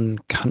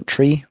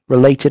non-country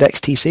related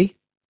XTC.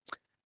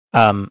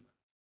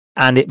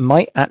 And it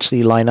might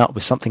actually line up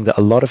with something that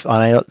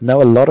I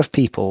know a lot of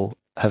people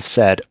have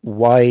said,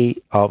 why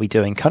are we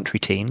doing country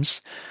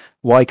teams?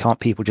 Why can't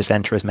people just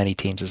enter as many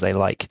teams as they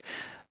like?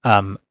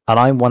 And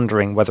I'm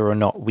wondering whether or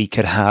not we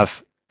could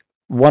have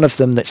one of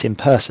them that's in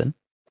person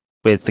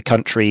with the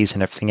countries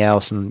and everything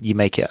else, and you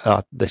make it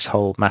this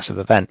whole massive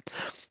event.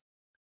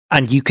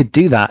 And you could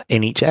do that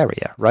in each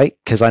area, right?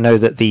 Because I know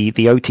that the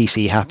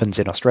OTC happens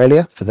in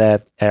Australia for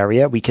their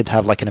area. We could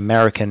have like an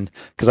American,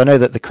 because I know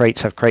that the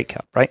crates have Crate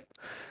Cup, right?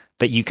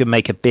 But you can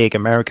make a big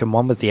American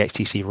one with the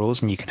XTC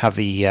rules, and you can have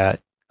the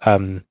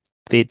turn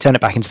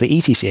it back into the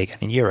ETC again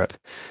in Europe.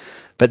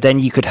 But then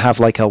you could have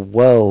like a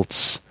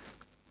world's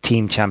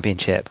team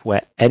championship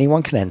where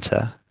anyone can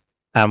enter,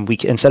 and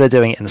instead of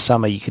doing it in the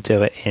summer, you could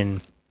do it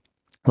in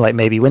like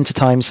maybe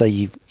wintertime, so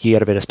you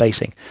get a bit of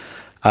spacing.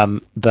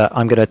 But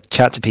I'm going to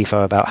chat to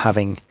PIFO about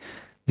having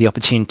the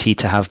opportunity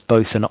to have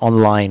both an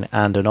online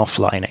and an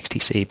offline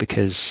XTC,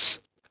 because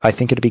I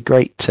think it'd be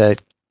great to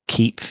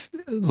keep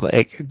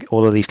like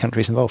all of these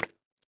countries involved.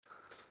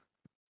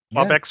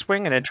 Club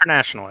X-Wing and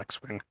International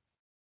X-Wing.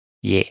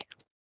 Yeah.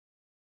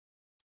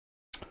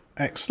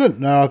 Excellent.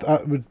 No,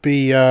 that would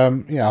be,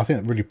 I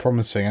think really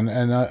promising.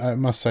 And I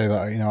must say that,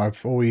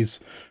 I've always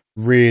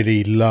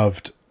really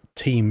loved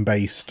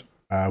team-based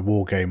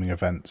wargaming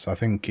events. I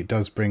think it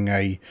does bring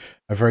a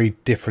very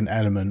different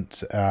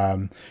element.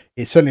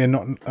 It's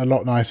certainly a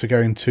lot nicer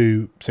going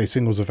to, say,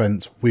 singles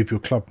events with your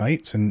club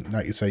mates, and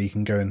like you say, you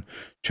can go and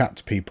chat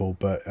to people.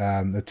 But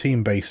the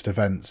team-based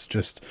events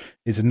just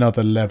is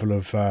another level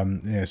of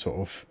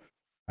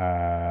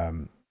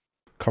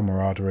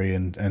camaraderie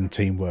and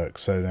teamwork.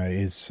 So it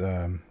is,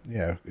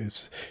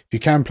 it's, if you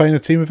can play in a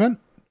team event,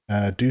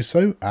 do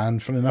so.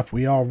 And funnily enough,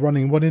 we are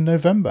running one in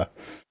November.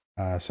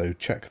 So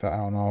check that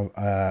out on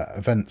our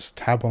events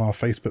tab on our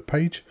Facebook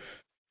page.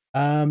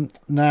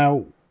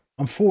 Now,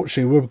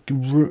 unfortunately,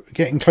 we're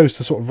getting close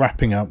to sort of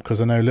wrapping up, because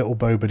I know little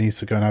Boba needs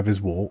to go and have his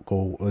walk,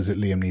 or is it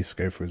Liam needs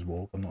to go for his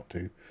walk? I'm not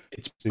too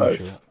both.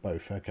 sure.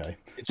 Both, okay.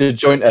 It's a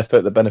joint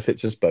effort that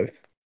benefits us both.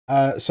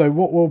 So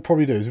what we'll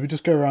probably do is we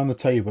just go around the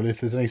table.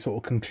 If there's any sort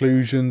of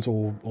conclusions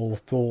or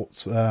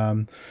thoughts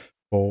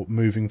for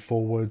moving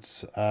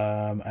forwards,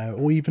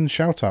 or even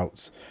shout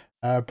outs.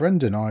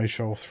 Brendan, I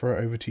shall throw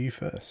it over to you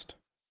first.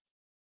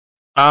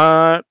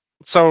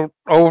 So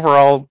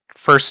overall,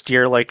 first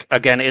year, like,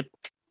 again, it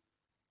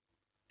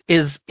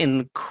is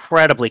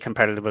incredibly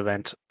competitive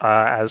event,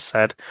 as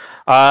said.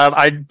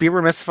 I'd be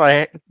remiss if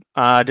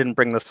I didn't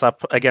bring this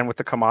up again with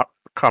the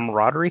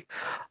camaraderie.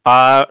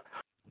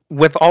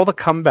 With all the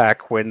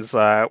comeback wins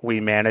we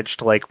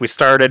managed, like, we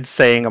started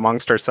saying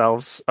amongst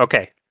ourselves,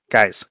 okay,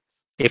 guys,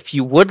 if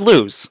you would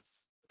lose,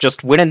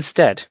 just win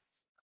instead.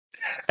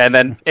 And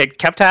then it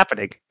kept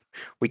happening.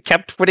 We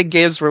kept winning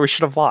games where we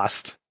should have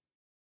lost.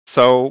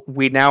 So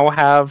we now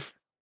have,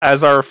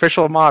 as our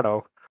official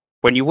motto,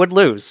 when you would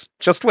lose,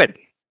 just win.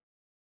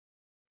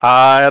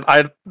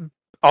 I'd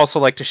also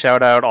like to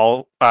shout out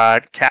all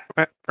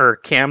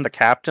Cam, the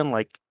captain,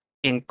 like,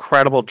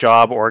 incredible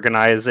job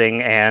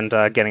organizing and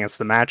getting us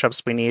the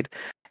matchups we need.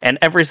 And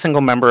every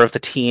single member of the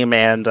team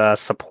and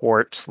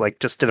support, like,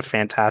 just did a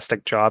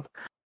fantastic job.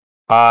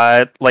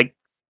 Like,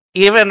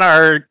 even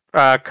our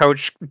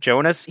coach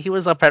Jonas, he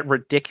was up at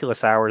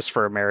ridiculous hours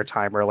for a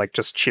Maritimer, like,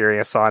 just cheering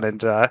us on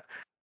and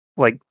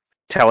like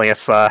telling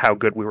us how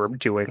good we were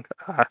doing.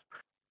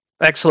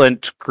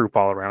 Excellent group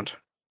all around.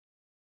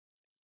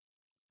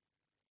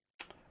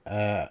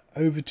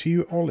 Over to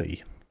you,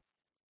 Ollie.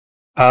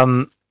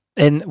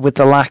 With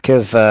the lack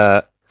of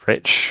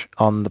Rich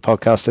on the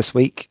podcast this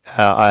week,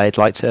 I'd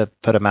like to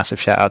put a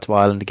massive shout out to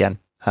Ireland again.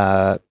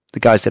 The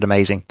guys did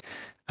amazing,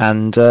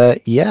 and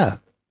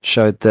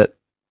showed that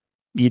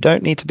you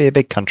don't need to be a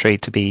big country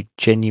to be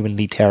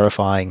genuinely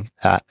terrifying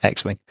at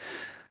X-Wing.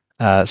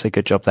 So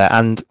good job there.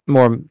 And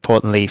more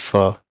importantly,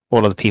 for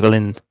all of the people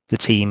in the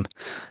team,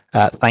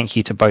 thank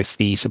you to both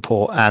the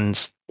support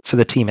and for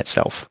the team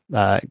itself.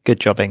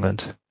 Good job,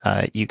 England.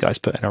 You guys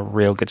put in a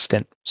real good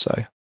stint. So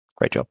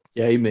great job.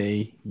 Yay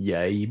me.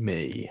 Yay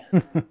me.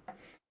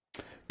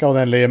 Go on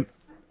then, Liam.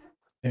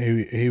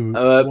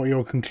 What are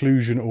your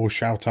conclusion or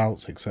shout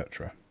outs,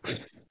 etc.?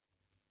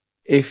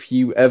 If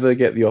you ever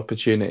get the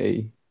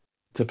opportunity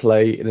to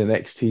play in an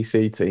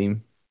XTC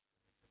team,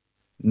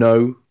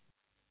 know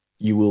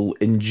you will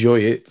enjoy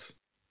it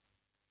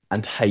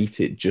and hate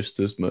it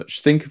just as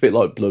much. Think of it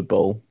like Blood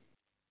Bowl.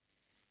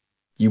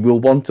 You will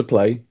want to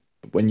play,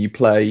 but when you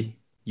play,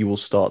 you will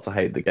start to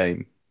hate the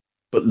game,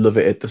 but love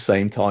it at the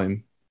same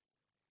time.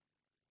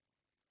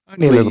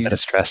 Only a little bit of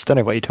stress. Don't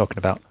know what you're talking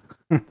about.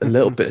 A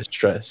little bit of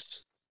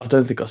stress. I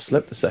don't think I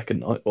slept the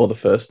second night or the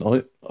first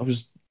night. I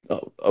was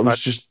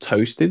just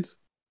toasted.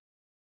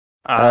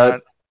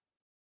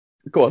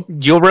 Go on.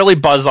 You'll really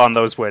buzz on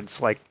those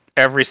wins. Like,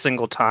 every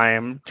single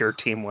time your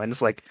team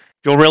wins, like,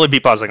 you'll really be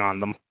buzzing on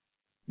them.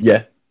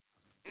 Yeah,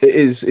 it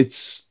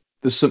is.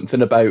 There's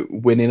something about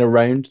winning a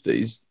round that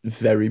is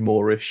very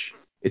Moorish.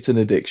 It's an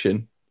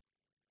addiction.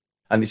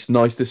 and it's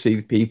nice to see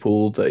the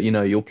people that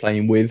you're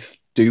playing with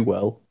do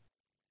well.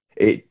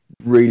 It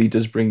really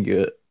does bring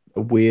you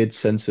a weird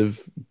sense of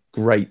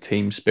great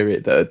team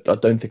spirit that I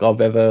don't think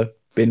I've ever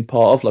been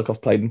part of. Like,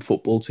 I've played in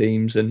football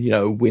teams, and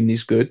a win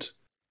is good,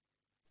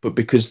 but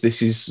because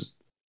this is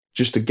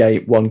just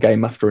one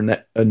game after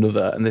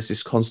another, and there's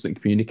this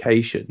constant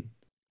communication,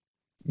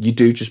 you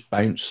do just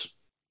bounce.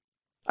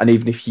 And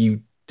even if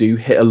you do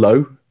hit a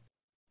low,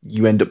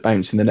 you end up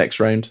bouncing the next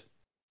round,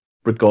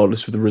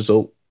 regardless of the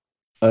result.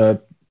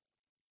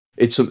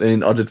 It's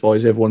something I'd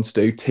advise everyone to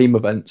do. Team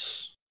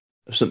events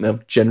are something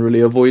I've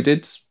generally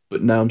avoided,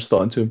 but now I'm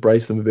starting to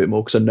embrace them a bit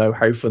more because I know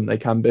how fun they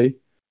can be.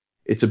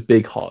 It's a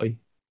big high.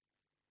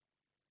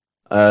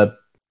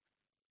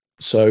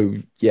 So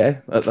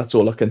yeah, that's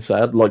all I can say.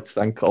 I'd like to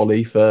thank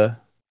Ollie for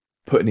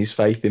putting his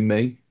faith in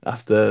me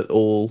after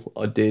all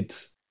I did.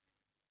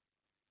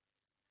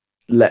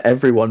 Let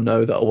everyone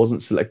know that I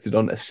wasn't selected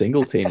on a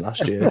single team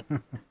last year.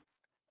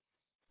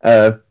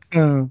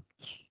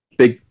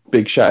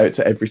 Big shout out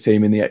to every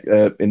team in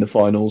the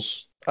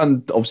finals,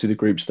 and obviously the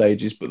group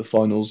stages, but the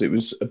finals, it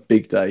was a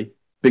big day.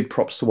 Big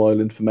props to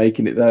Ireland for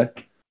making it there.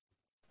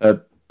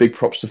 Big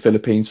props to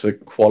Philippines for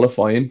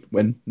qualifying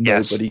when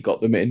nobody got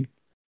them in.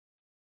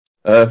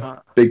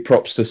 Big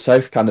props to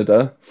South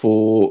Canada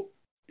for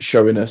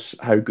showing us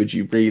how good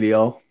you really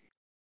are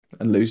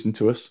and losing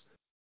to us.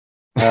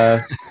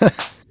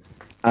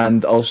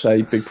 And I'll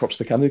say big props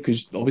to Canada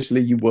because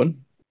obviously you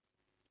won.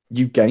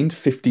 You gained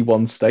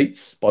 51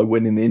 states by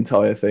winning the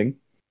entire thing.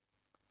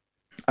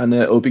 And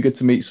it'll be good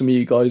to meet some of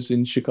you guys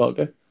in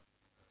Chicago.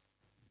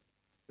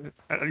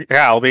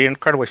 Yeah, it'll be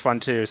incredibly fun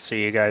to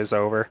see you guys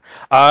over.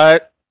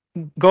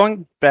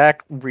 Going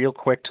back real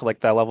quick to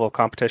like that level of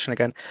competition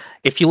again,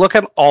 if you look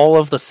at all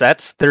of the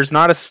sets, there is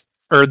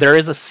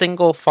a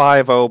single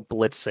 5-0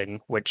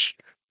 blitzing, which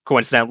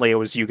coincidentally it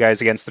was you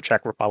guys against the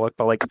Czech Republic,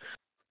 but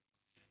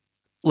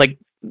like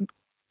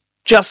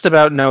just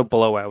about no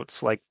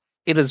blowouts. Like,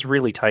 it is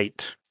really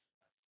tight.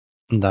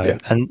 No, yeah.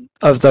 And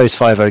of those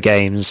 5-0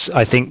 games,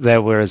 I think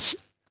there was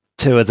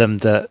 2 of them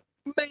that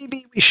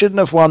maybe we shouldn't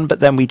have won, but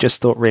then we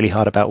just thought really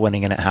hard about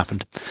winning and it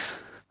happened.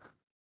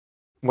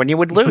 When you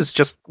would lose,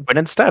 just win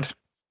instead.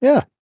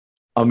 Yeah.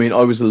 I mean,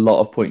 I was a lot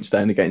of points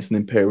down against an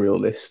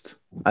Imperialist,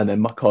 and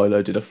then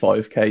Mikhailo did a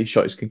 5k,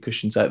 shot his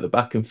concussions out the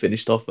back and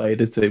finished off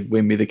Vader to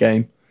win me the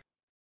game.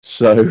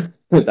 So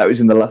that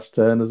was in the last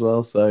turn as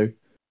well, so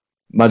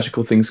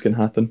magical things can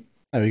happen.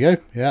 There we go.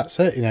 Yeah, that's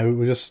it.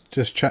 We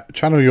just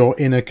channel your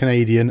inner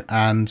Canadian,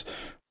 and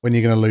when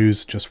you're going to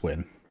lose, just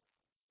win.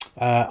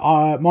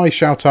 My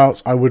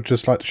shout-outs, I would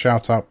just like to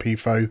shout out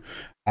PIFO,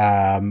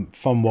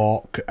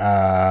 Funwalk,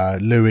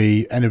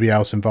 Louis, anybody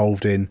else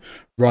involved in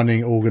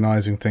running,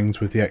 organising things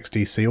with the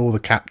XDC, all the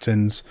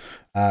captains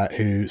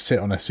who sit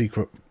on a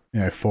secret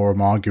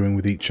forum arguing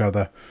with each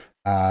other,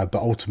 but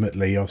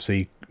ultimately,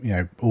 obviously,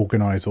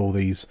 organise all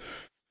these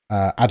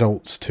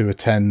adults to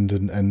attend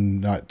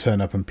and turn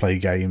up and play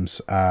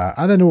games,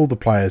 and then all the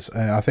players.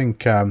 I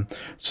think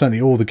certainly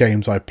all the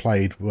games I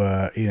played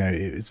were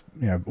it's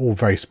all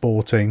very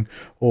sporting,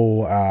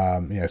 all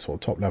sort of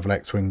top level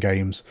X-Wing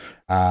games.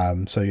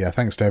 So yeah,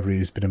 thanks to everybody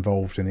who's been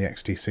involved in the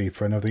XTC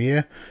for another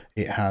year.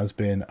 It has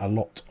been a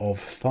lot of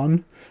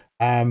fun.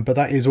 But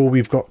that is all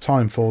we've got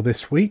time for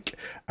this week.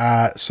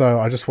 So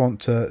I just want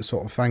to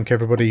sort of thank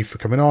everybody for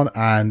coming on,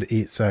 and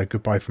it's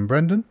goodbye from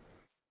Brendan.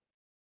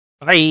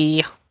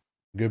 Bye.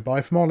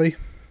 Goodbye from Ollie.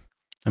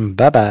 And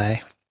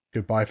bye-bye.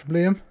 Goodbye from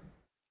Liam.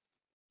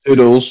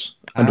 Toodles.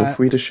 And auf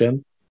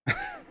Wiedersehen.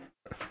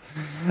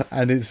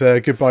 And it's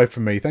goodbye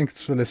from me.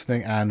 Thanks for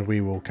listening, and we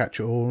will catch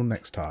you all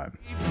next time.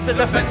 The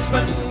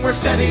defensemen were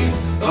steady,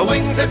 the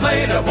wings they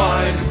played it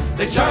wide.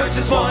 They charged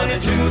as one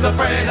into the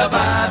fray, the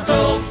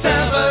battle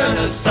 7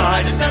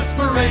 aside. In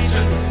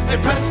desperation, they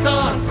pressed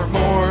on for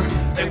more.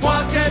 They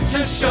wanted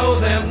to show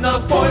them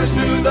the boys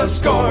knew the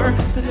score.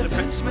 The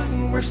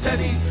defensemen were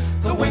steady,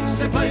 the wings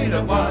they played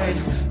it wide.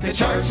 They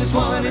charged as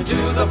one into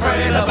the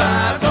fray, the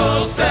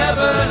battle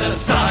 7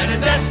 aside. In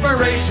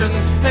desperation,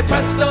 they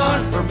pressed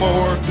on for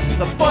more.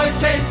 The boys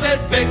tasted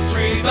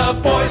victory, the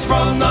boys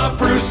from the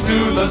Bruce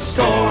knew the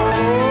score.